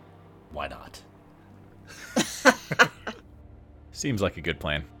 Why not? Seems like a good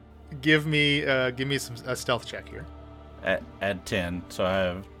plan. Give me a stealth check here. Add 10, so I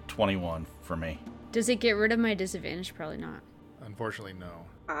have 21 for me. Does it get rid of my disadvantage? Probably not. Unfortunately, no.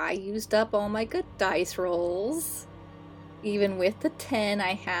 I used up all my good dice rolls. Even with the 10,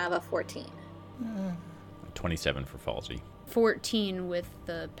 I have a 14. 27 for Falsey. 14 with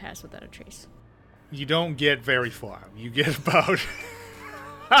the pass without a trace. You don't get very far. You get about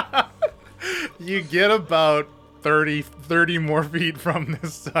 30 more feet from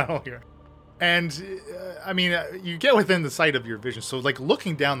this tunnel here. And you get within the sight of your vision. So like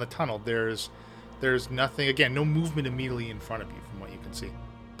looking down the tunnel, there's nothing, again, no movement immediately in front of you from what you can see.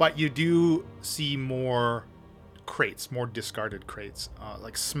 But you do see more crates, more discarded crates,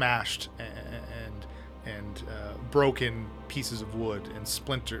 like smashed and broken pieces of wood and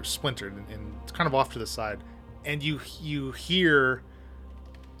splintered and it's kind of off to the side. And you hear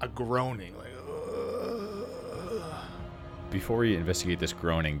a groaning, like Before we investigate this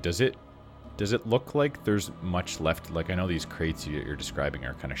groaning, does it look like there's much left? Like, I know these crates you're describing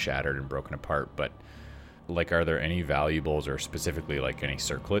are kind of shattered and broken apart, but like, are there any valuables or specifically like any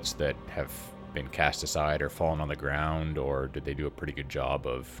circlets that have been cast aside or fallen on the ground, or did they do a pretty good job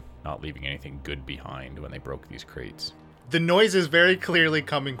of not leaving anything good behind when they broke these crates? The noise is very clearly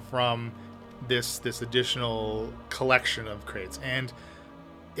coming from this additional collection of crates, and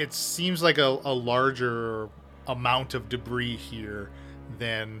it seems like a larger amount of debris here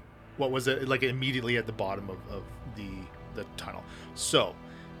than what was it like immediately at the bottom of the tunnel. So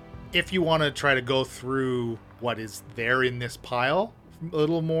if you want to try to go through what is there in this pile a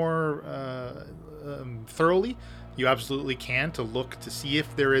little more thoroughly, you absolutely can, to look to see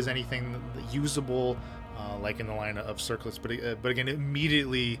if there is anything usable, like in the line of circlets. But again,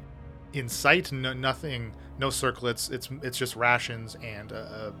 immediately in sight, nothing, no circlets. It's just rations and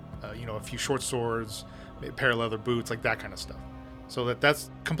a few short swords, a pair of leather boots, like that kind of stuff. So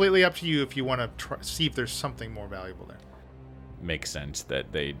that's completely up to you if you want to see if there's something more valuable there. Makes sense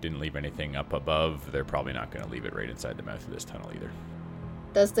that they didn't leave anything up above. They're probably not going to leave it right inside the mouth of this tunnel either.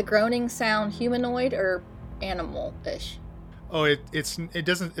 Does the groaning sound humanoid or animal-ish? Oh, it's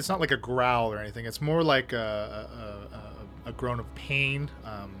not like a growl or anything. It's more like a groan of pain,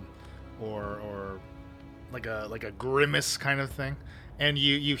 or like a grimace kind of thing. And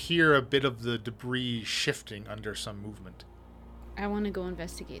you hear a bit of the debris shifting under some movement. I want to go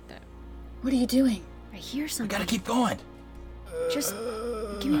investigate that. What are you doing? I hear We something. gotta keep going. Just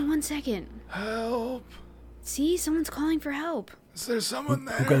give me 1 second. Help! See, someone's calling for help. Is there someone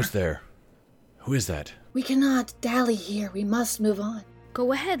there? Who goes there? Who is that? We cannot dally here. We must move on.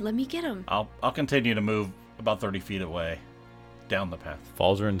 Go ahead, let me get him. I'll continue to move about 30 feet away down the path.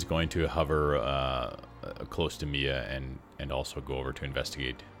 Falzarin's going to hover close to Mia and also go over to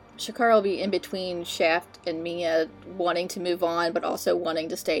investigate. Shakar will be in between Shaft and Mia, wanting to move on, but also wanting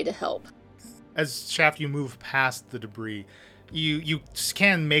to stay to help. As Shaft, you move past the debris, you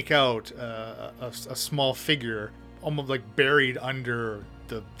can make out a small figure, almost like buried under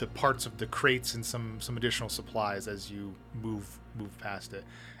the parts of the crates and some additional supplies as you move past it,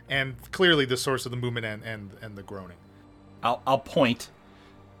 and clearly the source of the movement and the groaning. I'll point,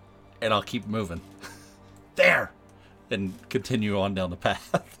 and I'll keep moving. There, and continue on down the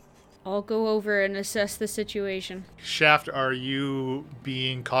path. I'll go over and assess the situation. Shaft, are you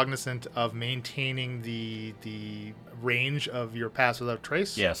being cognizant of maintaining the range of your pass without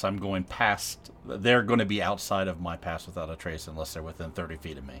trace? Yes, I'm going past. They're going to be outside of my pass without a trace unless they're within 30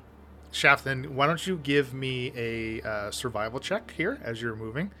 feet of me. Shaft, then why don't you give me a survival check here as you're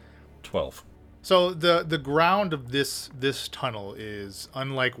moving? 12. So the ground of this tunnel is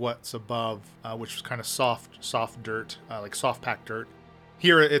unlike what's above, which is kind of soft dirt, like soft packed dirt.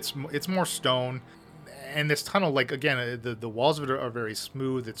 Here it's more stone, and this tunnel, like again, the walls of it are very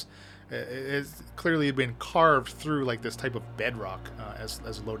smooth. It's clearly been carved through like this type of bedrock, as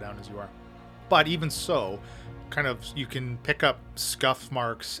low down as you are. But even so, kind of you can pick up scuff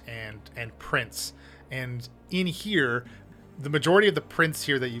marks and prints, and in here, the majority of the prints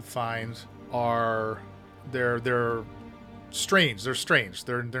here that you find are they're strange. They're strange.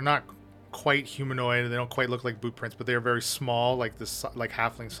 They're not quite humanoid. They don't quite look like boot prints, but they are very small, like this, like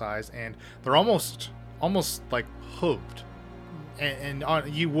halfling size, and they're almost like hooved. And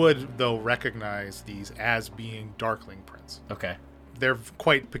you would though recognize these as being darkling prints. Okay. They're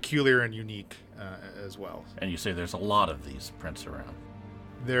quite peculiar and unique as well. And you say there's a lot of these prints around.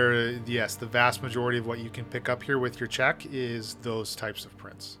 Yes, the vast majority of what you can pick up here with your check is those types of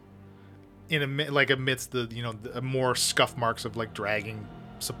prints. amidst the the more scuff marks of like dragging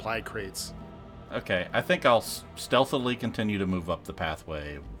supply crates. Okay, I think I'll stealthily continue to move up the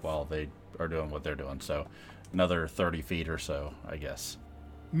pathway while they are doing what they're doing. So another 30 feet or so, I guess.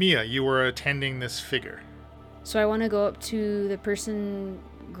 Mia, you were attending this figure. So I want to go up to the person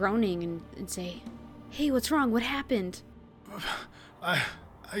groaning and say, "Hey, what's wrong? What happened?"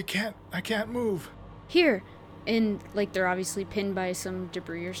 I can't move. Here. And, like, they're obviously pinned by some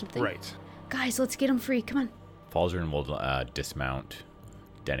debris or something. Right. Guys, let's get them free. Come on. Falzarin will dismount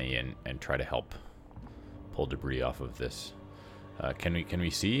Denny and try to help pull debris off of this. Can we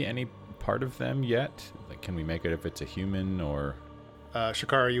see any part of them yet? Like, can we make it if it's a human or?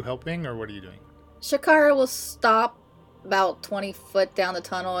 Shakara, are you helping or what are you doing? Shakara will stop about 20 foot down the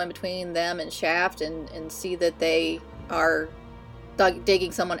tunnel in between them and Shaft and see that they are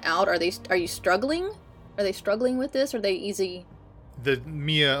digging someone out. Are you struggling? Are they struggling with this? Or are they easy?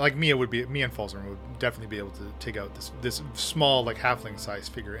 Mia and Falzarin would definitely be able to take out this small, like,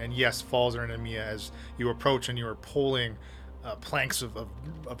 halfling-sized figure. And yes, Falzarin and Mia, as you approach and you are pulling planks of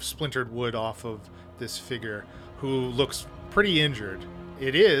splintered wood off of this figure, who looks pretty injured.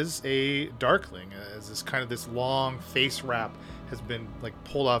 It is a darkling, as this long face wrap has been like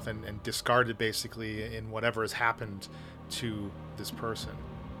pulled off and discarded basically in whatever has happened to this person.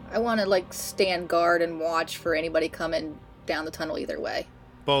 I want to like stand guard and watch for anybody coming down the tunnel either way.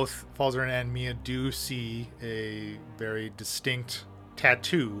 Both Falzarin and Mia do see a very distinct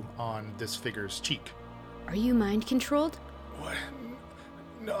tattoo on this figure's cheek. Are you mind controlled? What?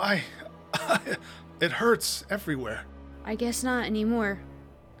 No, it hurts everywhere. I guess not anymore.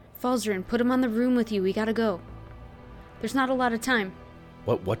 Falzarin, put him on the room with you. We gotta go. There's not a lot of time.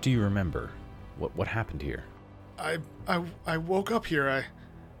 What do you remember? What happened here? I woke up here.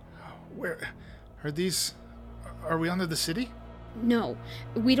 Where are these? Are we under the city? No,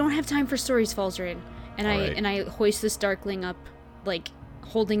 we don't have time for stories, Falzarin. And All right. I hoist this darkling up, like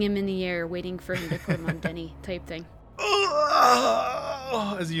holding him in the air, waiting for him to put him on Denny, type thing.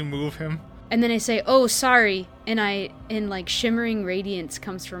 As you move him. And then I say, "Oh, sorry," and like shimmering radiance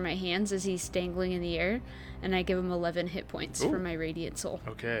comes from my hands as he's dangling in the air, and I give him 11 hit points for my radiant soul.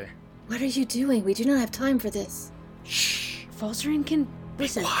 Okay. What are you doing? We do not have time for this. Shh. Falzarin can Be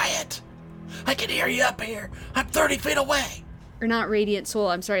listen. quiet. I can hear you up here. I'm 30 feet away. Or not radiant soul.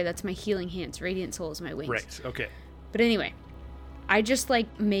 I'm sorry, that's my healing hands. Radiant soul is my wings. Right. Okay. But anyway, I just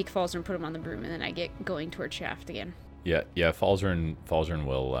like make Falzarin put him on the broom, and then I get going toward Shaft again. Yeah. Falzarin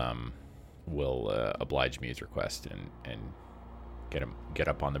will oblige Mia's request and get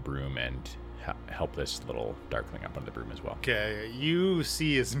up on the broom and help this little darkling up on the broom as well. Okay. You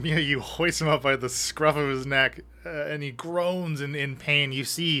see as Mia, you hoist him up by the scruff of his neck, and he groans in pain. You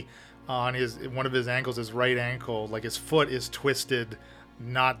see on one of his ankles, his right ankle, like his foot is twisted,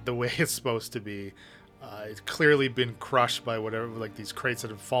 not the way it's supposed to be. It's clearly been crushed by whatever, like these crates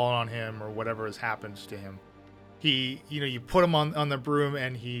that have fallen on him or whatever has happened to him. He, you put him on the broom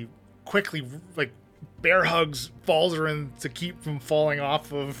and he quickly, like, bear hugs Falzarin to keep from falling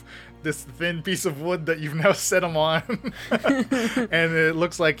off of this thin piece of wood that you've now set him on. And it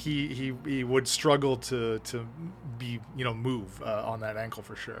looks like he would struggle to be, move on that ankle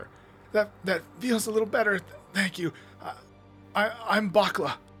for sure. That feels a little better. Thank you. I'm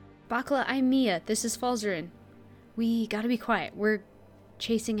Bakla. Bakla, I'm Mia. This is Falzarin. We gotta be quiet. We're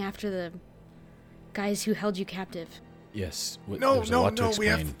chasing after the guys who held you captive. Yes. No, there's a lot to we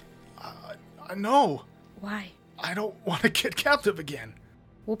have. explain. No. Why? I don't want to get captive again.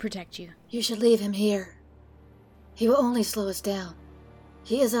 We'll protect you. You should leave him here. He will only slow us down.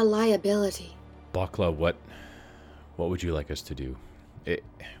 He is a liability. Bakla, what would you like us to do?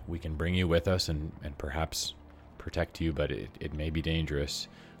 We can bring you with us and perhaps protect you, but it may be dangerous.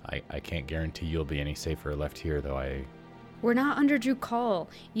 I can't guarantee you'll be any safer left here, though. We're not under Drukhall.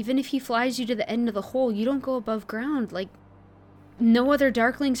 Even if he flies you to the end of the hole, you don't go above ground. Like, no other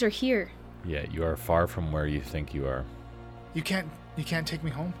darklings are here. Yeah, you are far from where you think you are. You can't take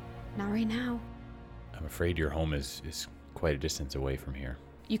me home? Not right now. I'm afraid your home is quite a distance away from here.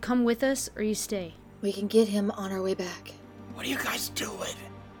 You come with us or you stay. We can get him on our way back. What are you guys doing?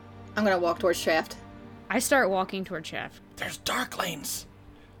 I'm gonna walk towards Shaft. I start walking toward Shaft. There's darklings.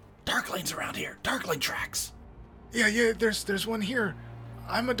 Darklings around here. Darkling tracks. Yeah, there's one here.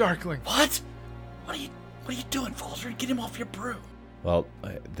 I'm a darkling. What? What are you doing, Falzarin? Get him off your broom. Well,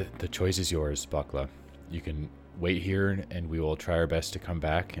 the choice is yours, Bakla. You can wait here and we will try our best to come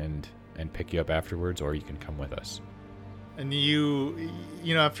back and pick you up afterwards, or you can come with us. And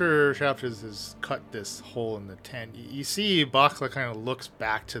after Shaft has cut this hole in the tent, you see Bakla kind of looks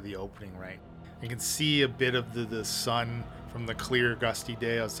back to the opening, right? You can see a bit of the sun from the clear, gusty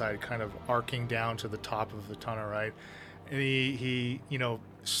day outside, kind of arcing down to the top of the tunnel, right? And he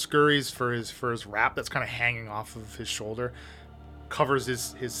scurries for his wrap that's kind of hanging off of his shoulder, covers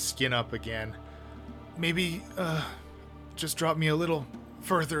his skin up again. Maybe just drop me a little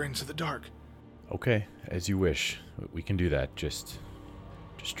further into the dark. Okay, as you wish. We can do that. Just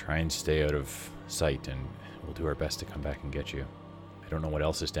try and stay out of sight, and we'll do our best to come back and get you. I don't know what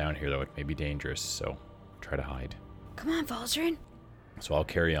else is down here, though. It may be dangerous, so try to hide. Come on, Falzarin. So I'll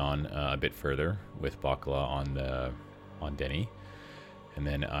carry on a bit further with Bakla on Denny, and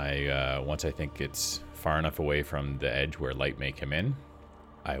then once I think it's far enough away from the edge where light may come in,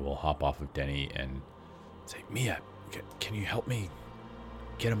 I will hop off of Denny and say, Mia, can you help me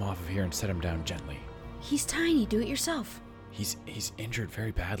get him off of here and set him down gently? He's tiny. Do it yourself. He's injured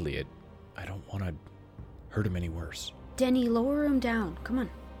very badly. I don't want to hurt him any worse. Denny, lower him down. Come on.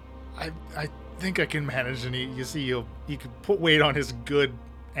 I think I can manage, and you see he could put weight on his good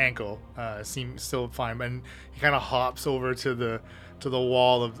ankle. Seems still fine, and he kind of hops over to the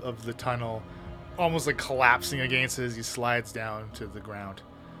wall of the tunnel, almost like collapsing against it as he slides down to the ground.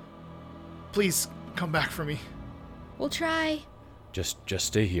 Please come back for me. We'll try. Just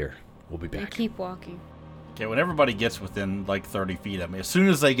stay here. We'll be And back. keep walking. Okay, when everybody gets within like 30 feet of me, as soon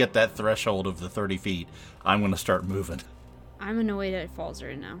as they get that threshold of the 30 feet, I'm going to start moving. I'm annoyed at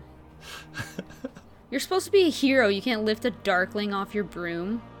Falzarin now. You're supposed to be a hero. You can't lift a Darkling off your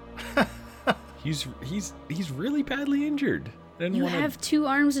broom. He's really badly injured. I didn't You wanna have 2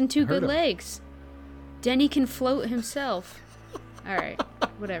 arms and 2 hurt good him. legs. Denny can float himself. Alright,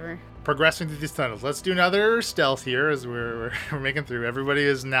 whatever. Progressing through these tunnels. Let's do another stealth here as we're making through. Everybody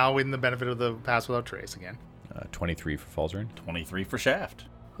is now in the benefit of the pass without trace again. 23 for Falzarin. 23 for Shaft.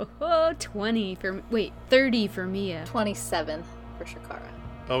 Oh, 30 for Mia. 27 for Shakara.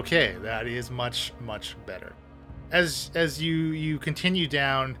 Okay, that is much, much better. As you continue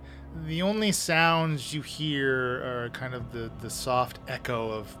down, the only sounds you hear are kind of the soft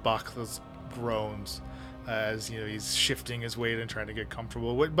echo of Bakla's groans as he's shifting his weight and trying to get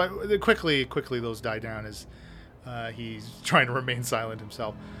comfortable. But quickly those die down as he's trying to remain silent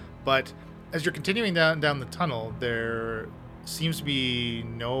himself. But as you're continuing down the tunnel, there seems to be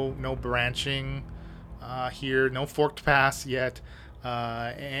no branching here, no forked paths yet,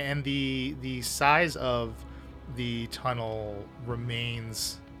 and the size of the tunnel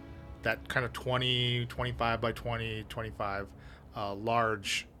remains that kind of 25 by 25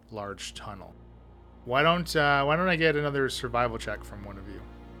 large tunnel. Why don't I get another survival check from one of you?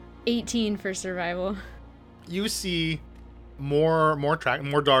 18 for survival. You see more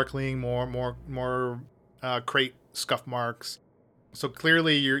Darkling, more crate scuff marks. So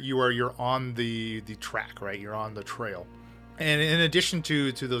clearly you're on the track, right? You're on the trail. And in addition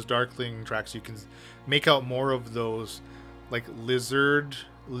to those Darkling tracks, you can make out more of those like lizard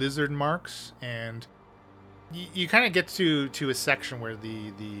marks, and you kind of get to a section where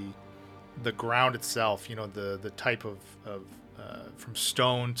the ground itself, the type of from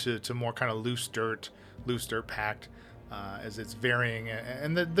stone to more kind of loose dirt packed, as it's varying,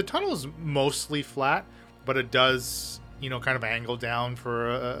 and the tunnel is mostly flat, but it does kind of angle down for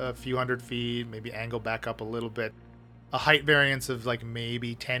a few hundred feet, maybe angle back up a little bit, a height variance of like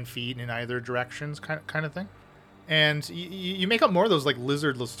maybe 10 feet in either directions, kind of thing. And you make up more of those like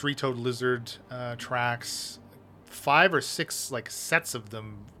those 3-toed lizard tracks, 5 or 6 like sets of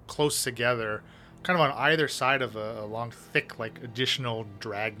them close together, kind of on either side of a long, thick, like additional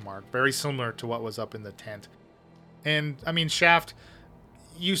drag mark, very similar to what was up in the tent. And I mean, Shaft,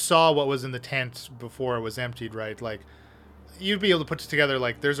 you saw what was in the tent before it was emptied, right? Like, you'd be able to put it together.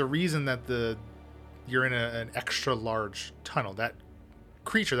 Like, there's a reason that you're in an extra large tunnel. That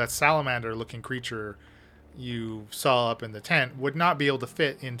creature, that salamander-looking creature you saw up in the tent, would not be able to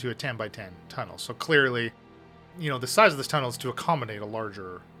fit into a 10 by 10 tunnel. So clearly, the size of this tunnel is to accommodate a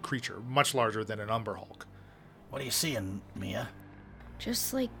larger creature, much larger than an Umber Hulk. What are you seeing, Mia?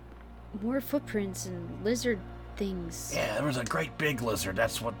 Just like more footprints and lizard things. Yeah, there was a great big lizard.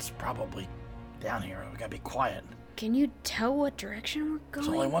 That's what's probably down here. We gotta be quiet. Can you tell what direction we're There's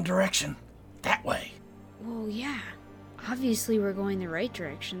going? only one direction. That way. Well, yeah. Obviously, we're going the right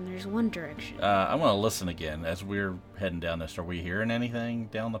direction. There's one direction. I want to listen again as we're heading down this. Are we hearing anything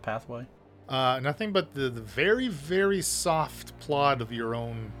down the pathway? Nothing but the very, very soft plod of your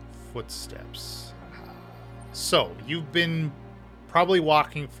own footsteps. So, you've been probably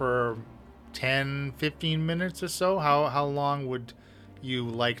walking for 10, 15 minutes or so. How long would you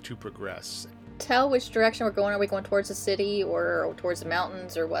like to progress? Tell which direction we're going. Are we going towards the city or towards the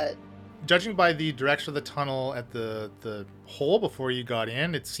mountains or what? judging by the direction of the tunnel at the hole before you got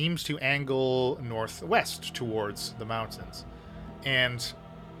in, it seems to angle northwest towards the mountains. And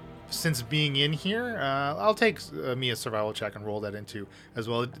since being in here, I'll take me a survival check and roll that into as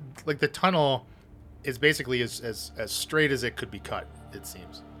well. Like, the tunnel is basically as straight as it could be cut, it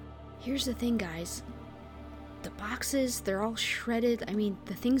seems. Here's the thing, guys. The boxes, they're all shredded. I mean,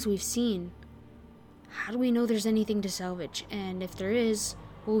 the things we've seen. How do we know there's anything to salvage? And if there is,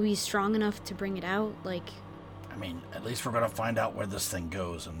 will we be strong enough to bring it out? Like, I mean, at least we're gonna find out where this thing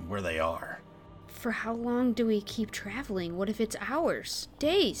goes and where they are. for how long do we keep traveling? What if it's hours?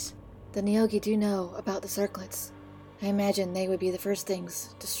 Days? The Neogi do know about the circlets. I imagine they would be the first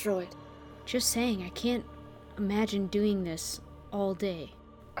things destroyed. Just saying, I can't imagine doing this all day.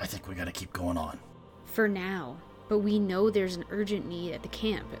 I think we gotta keep going on. For now. But we know there's an urgent need at the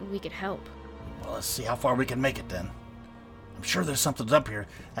camp, and we could help. Well, let's see how far we can make it then. I'm sure there's something up here.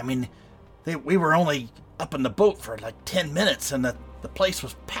 I mean, we were only up in the boat for like 10 minutes, and the place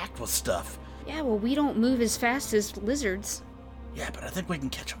was packed with stuff. Yeah, well, we don't move as fast as lizards. Yeah, but I think we can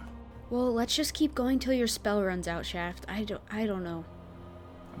catch them. Well, let's just keep going till your spell runs out, Shaft. I don't know.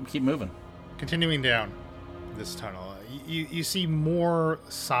 Keep moving. Continuing down this tunnel, you see more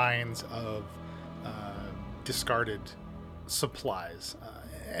signs of discarded supplies,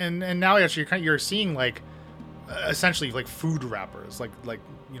 and now actually you're seeing like essentially like food wrappers, like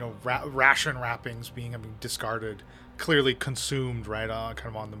ration wrappings being discarded, clearly consumed, right? Kind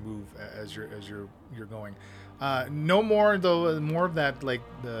of on the move as you're going. No more though. More of that, like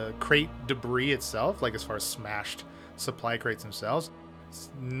the crate debris itself, like as far as smashed supply crates themselves.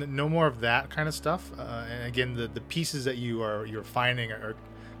 No more of that kind of stuff. And again, the pieces that you're finding are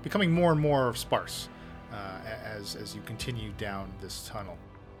becoming more and more sparse as you continue down this tunnel.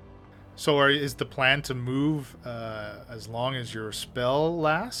 So is the plan to move as long as your spell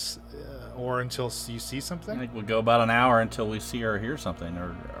lasts, or until you see something? I think we'll go about an hour until we see or hear something,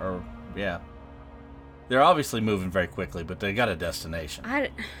 or yeah. They're obviously moving very quickly, but they got a destination.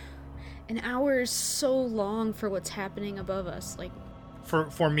 An hour is so long for what's happening above us. Like,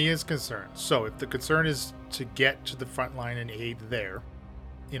 For me is concerned. So if the concern is to get to the front line and aid there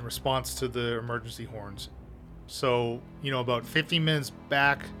in response to the emergency horns, so about 15 minutes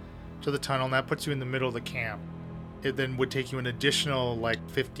back to the tunnel, and that puts you in the middle of the camp. It then would take you an additional like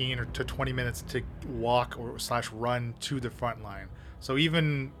 15 or to 20 minutes to walk or / run to the front line. So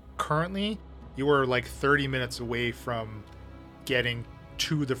even currently, you were like 30 minutes away from getting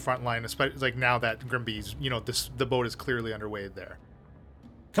to the front line, especially like now that Grimby's, the boat is clearly underway there.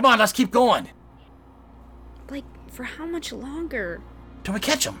 Come on, let's keep going. like, for how much longer? Till we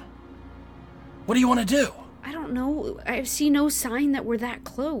catch them. What do you want to do? I don't know. I see no sign that we're that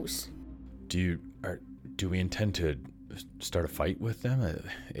close. Do we intend to start a fight with them?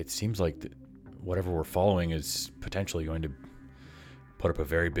 It seems like whatever we're following is potentially going to put up a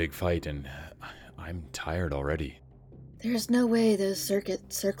very big fight, and I'm tired already. There's no way those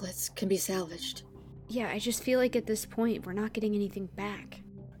circlets can be salvaged. Yeah, I just feel like at this point we're not getting anything back.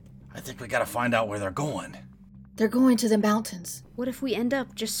 I think we gotta find out where they're going. They're going to the mountains. What if we end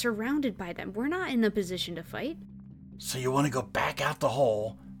up just surrounded by them? We're not in a position to fight. So you want to go back out the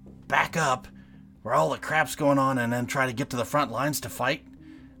hole, back up, where all the crap's going on, and then try to get to the front lines to fight?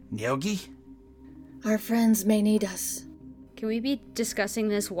 Neogi? Our friends may need us. Can we be discussing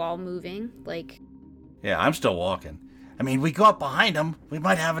this while moving? Like, Yeah, I'm still walking. I mean, we go up behind them, we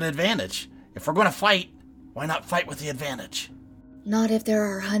might have an advantage. If we're going to fight, why not fight with the advantage? Not if there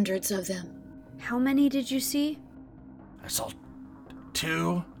are hundreds of them. how many did you see? I saw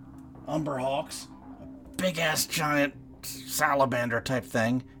 2 Umberhawks, a big-ass giant salamander type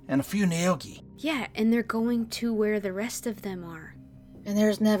thing, and a few Neogi. Yeah, and they're going to where the rest of them are. And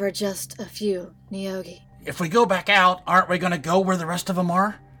there's never just a few Neogi. If we go back out, aren't we going to go where the rest of them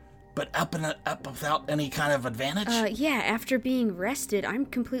are? But up without any kind of advantage? Yeah, after being rested, I'm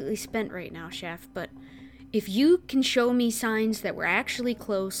completely spent right now, Chef, but if you can show me signs that we're actually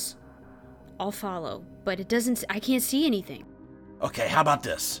close, I'll follow. But I can't see anything. Okay, how about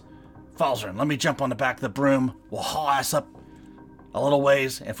this? Falzarin, let me jump on the back of the broom. We'll haul ass up a little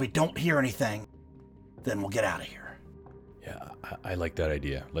ways. If we don't hear anything, then we'll get out of here. Yeah, I like that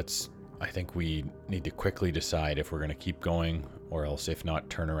idea. I think we need to quickly decide if we're going to keep going, or else if not,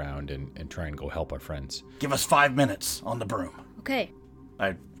 turn around and try and go help our friends. Give us 5 minutes on the broom. Okay.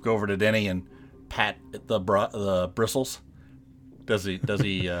 I go over to Denny and pat the bristles. Does he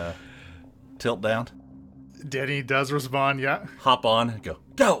tilt down? Denny does respond, yeah. Hop on and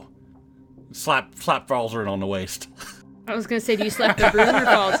go. Slap Falzarin on the waist. I was gonna say, do you slap the broom or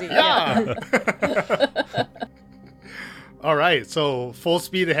Falsey? Yeah. All right, so full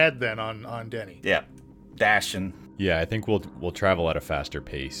speed ahead then on Denny. Yeah, dashing. Yeah, I think we'll travel at a faster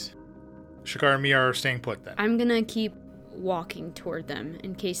pace. Shakar and me are staying put then. I'm gonna keep walking toward them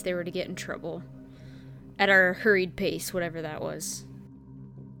in case they were to get in trouble. At our hurried pace, whatever that was.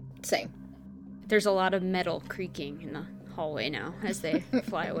 Same. There's a lot of metal creaking in the hallway now as they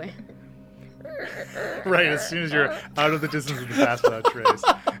fly away. Right, as soon as you're out of the distance of the pass without trace.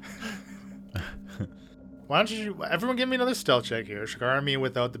 Why don't you... Everyone give me another stealth check here. Shakar and me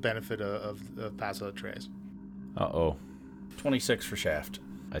without the benefit of pass without trace. Uh-oh. 26 for Shaft.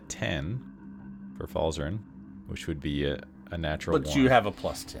 A 10 for Falzarin, which would be a natural But 1. you have a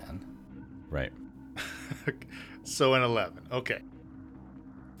plus 10. Right. So an 11. Okay.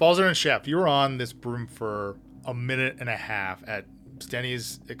 Falzer and Chef, you were on this broom for a minute and a half at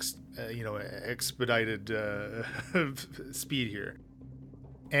Denny's expedited speed here.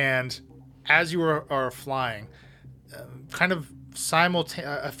 And as you are flying, kind of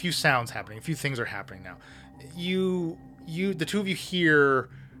a few sounds happening, a few things are happening now. The two of you hear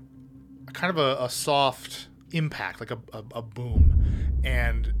kind of a soft impact, like a boom,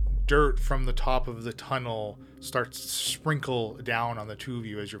 and dirt from the top of the tunnel starts to sprinkle down on the two of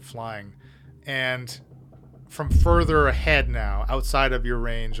you as you're flying. And from further ahead now, outside of your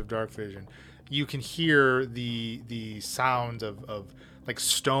range of dark vision, you can hear the sound of like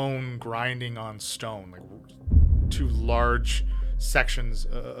stone grinding on stone, like two large sections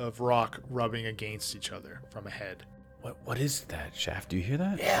of rock rubbing against each other from ahead. What is that, Shaft? Do you hear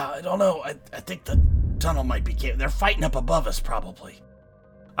that? Yeah, I don't know. I think the tunnel might be... They're fighting up above us, probably.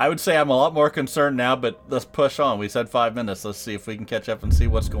 I would say I'm a lot more concerned now, but let's push on. We said 5 minutes. Let's see if we can catch up and see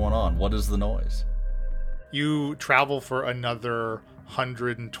what's going on. What is the noise? You travel for another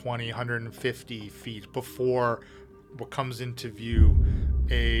 120, 150 feet before what comes into view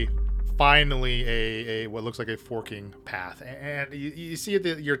finally a what looks like a forking path. And you see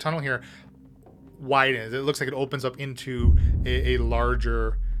your tunnel here widens. It looks like it opens up into a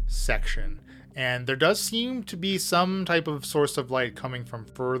larger section. And there does seem to be some type of source of light coming from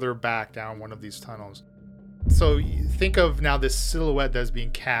further back down one of these tunnels. So you think of now this silhouette that's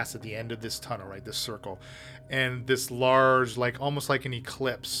being cast at the end of this tunnel, right? This circle. And this large, like almost like an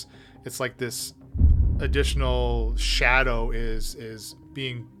eclipse. It's like this additional shadow is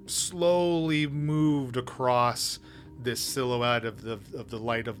being slowly moved across this silhouette of the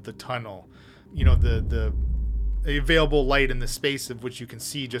light of the tunnel. You know, the available light in the space of which you can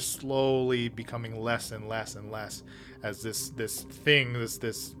see just slowly becoming less and less and less as this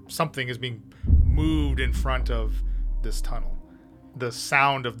something is being moved in front of this tunnel. The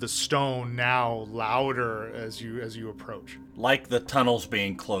sound of the stone now louder as you approach. Like the tunnel's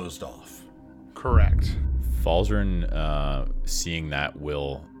being closed off. Correct. Falzarin, seeing that,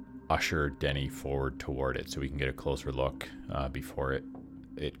 will usher Denny forward toward it so we can get a closer look before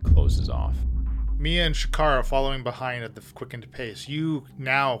it closes off. Mia and Shakara following behind at the quickened pace. You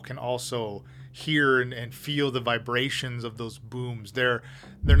now can also hear and feel the vibrations of those booms. They're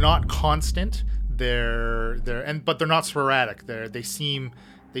not constant. But they're not sporadic. They seem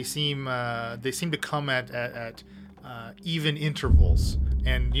to come at even intervals,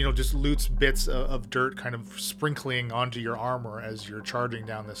 and just loose bits of dirt kind of sprinkling onto your armor as you're charging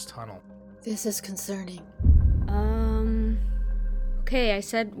down this tunnel. This is concerning. Okay,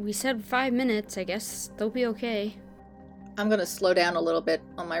 we said 5 minutes. I guess they'll be okay. I'm gonna slow down a little bit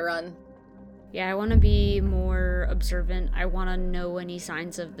on my run. Yeah, I want to be more observant. I want to know any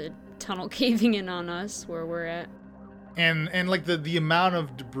signs of the tunnel caving in on us where we're at. And like the amount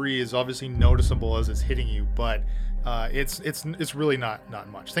of debris is obviously noticeable as it's hitting you, but it's really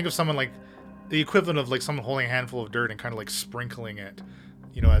not much. Think of someone like the equivalent of like someone holding a handful of dirt and kind of like sprinkling it,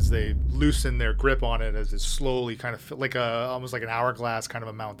 as they loosen their grip on it, as it's slowly kind of like almost like an hourglass kind of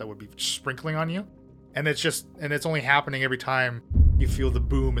amount that would be sprinkling on you. And it's only happening every time you feel the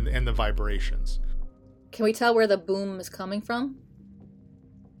boom and the vibrations. Can we tell where the boom is coming from?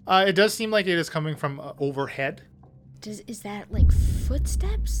 It does seem like it is coming from overhead. Is that like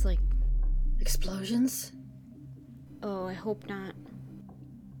footsteps? Like explosions? Oh, I hope not.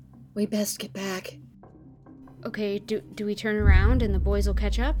 We best get back. Okay, do we turn around and the boys will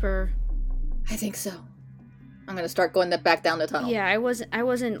catch up, or? I think so. I'm gonna start going back down the tunnel. Yeah, I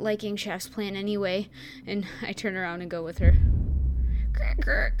wasn't liking Shaft's plan anyway, and I turn around and go with her.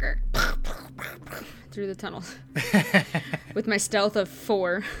 Through the tunnel. With my stealth of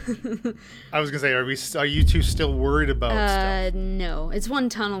 4. I was gonna say, are you two still worried about stealth? No. It's one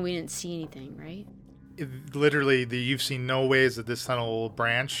tunnel, we didn't see anything, right? Literally, you've seen no ways that this tunnel will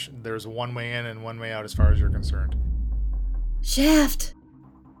branch. There's one way in and one way out as far as you're concerned. Shaft!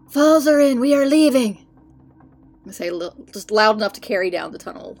 Falzarin, we are leaving! I say just loud enough to carry down the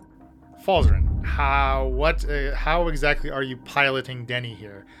tunnel. Falzarin, how exactly are you piloting Denny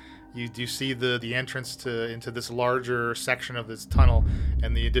here? Do you see the entrance into this larger section of this tunnel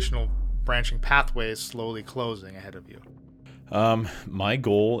and the additional branching pathways slowly closing ahead of you? My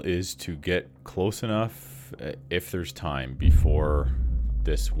goal is to get close enough, if there's time, before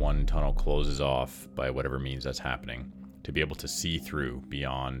this one tunnel closes off by whatever means that's happening, to be able to see through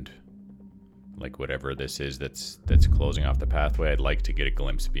beyond, like, whatever this is that's closing off the pathway. I'd like to get a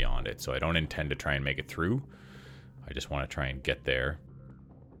glimpse beyond it, so I don't intend to try and make it through. I just want to try and get there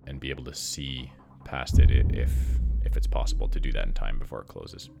and be able to see past it if it's possible to do that in time before it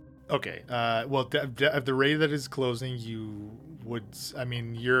closes. Okay. Well, at the rate that it's closing, you would. I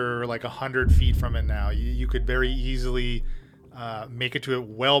mean, you're like 100 feet from it now. You could very easily make it to it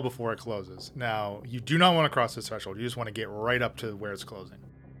well before it closes. Now, you do not want to cross this threshold. You just want to get right up to where it's closing.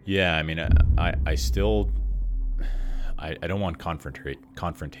 Yeah, I mean, I still. I don't want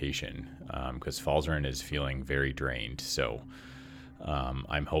confrontation because Falzarin is feeling very drained. So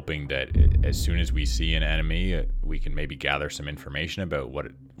I'm hoping that as soon as we see an enemy, we can maybe gather some information about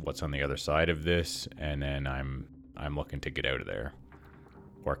what's on the other side of this, and then I'm looking to get out of there,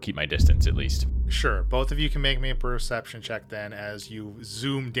 or keep my distance at least. Sure. Both of you can make me a perception check then as you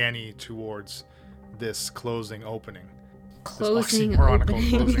zoom Denny towards this closing opening. Closing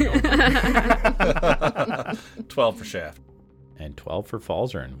opening. 12 for Shaft. And 12 for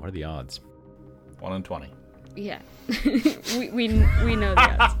Falzarin. What are the odds? 1 in 20. Yeah. we know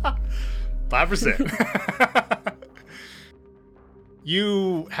that. 5%.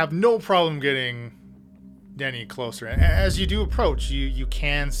 You have no problem getting Denny closer. And as you do approach, you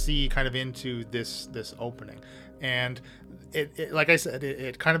can see kind of into this opening. And it like I said,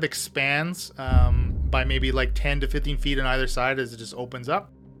 it kind of expands by maybe like 10 to 15 feet on either side as it just opens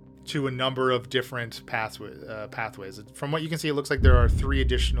up to a number of different pathways. From what you can see, it looks like there are 3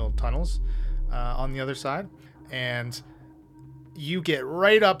 additional tunnels on the other side. And you get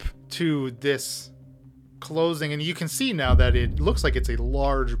right up to this closing, and you can see now that it looks like it's a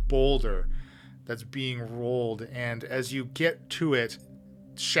large boulder that's being rolled. And as you get to it,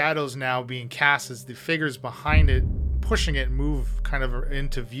 shadows now being cast as the figures behind it pushing it move kind of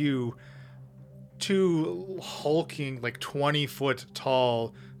into view. 2 hulking, like 20-foot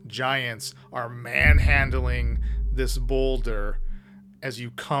tall giants are manhandling this boulder as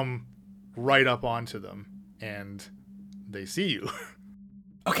you come right up onto them, and they see you.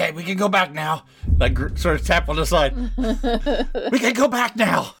 Okay, we can go back now. Like, sort of tap on the side. We can go back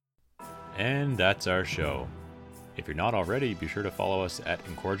now. And that's our show. If you're not already, be sure to follow us at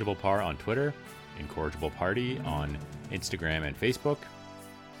IncorrigiblePar on Twitter, Incorrigible Party on Instagram and Facebook,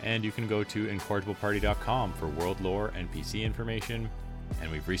 and you can go to incorrigibleparty.com for world lore and PC information,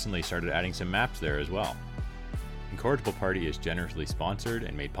 and we've recently started adding some maps there as well. Incorrigible Party is generously sponsored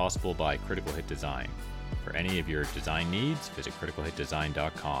and made possible by Critical Hit Design. For any of your design needs, visit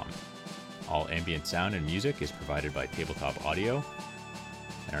criticalhitdesign.com. All ambient sound and music is provided by Tabletop Audio,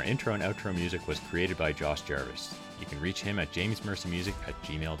 and our intro and outro music was created by Josh Jarvis. You can reach him at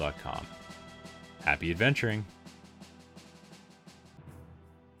jamesmercymusic@gmail.com. Happy adventuring!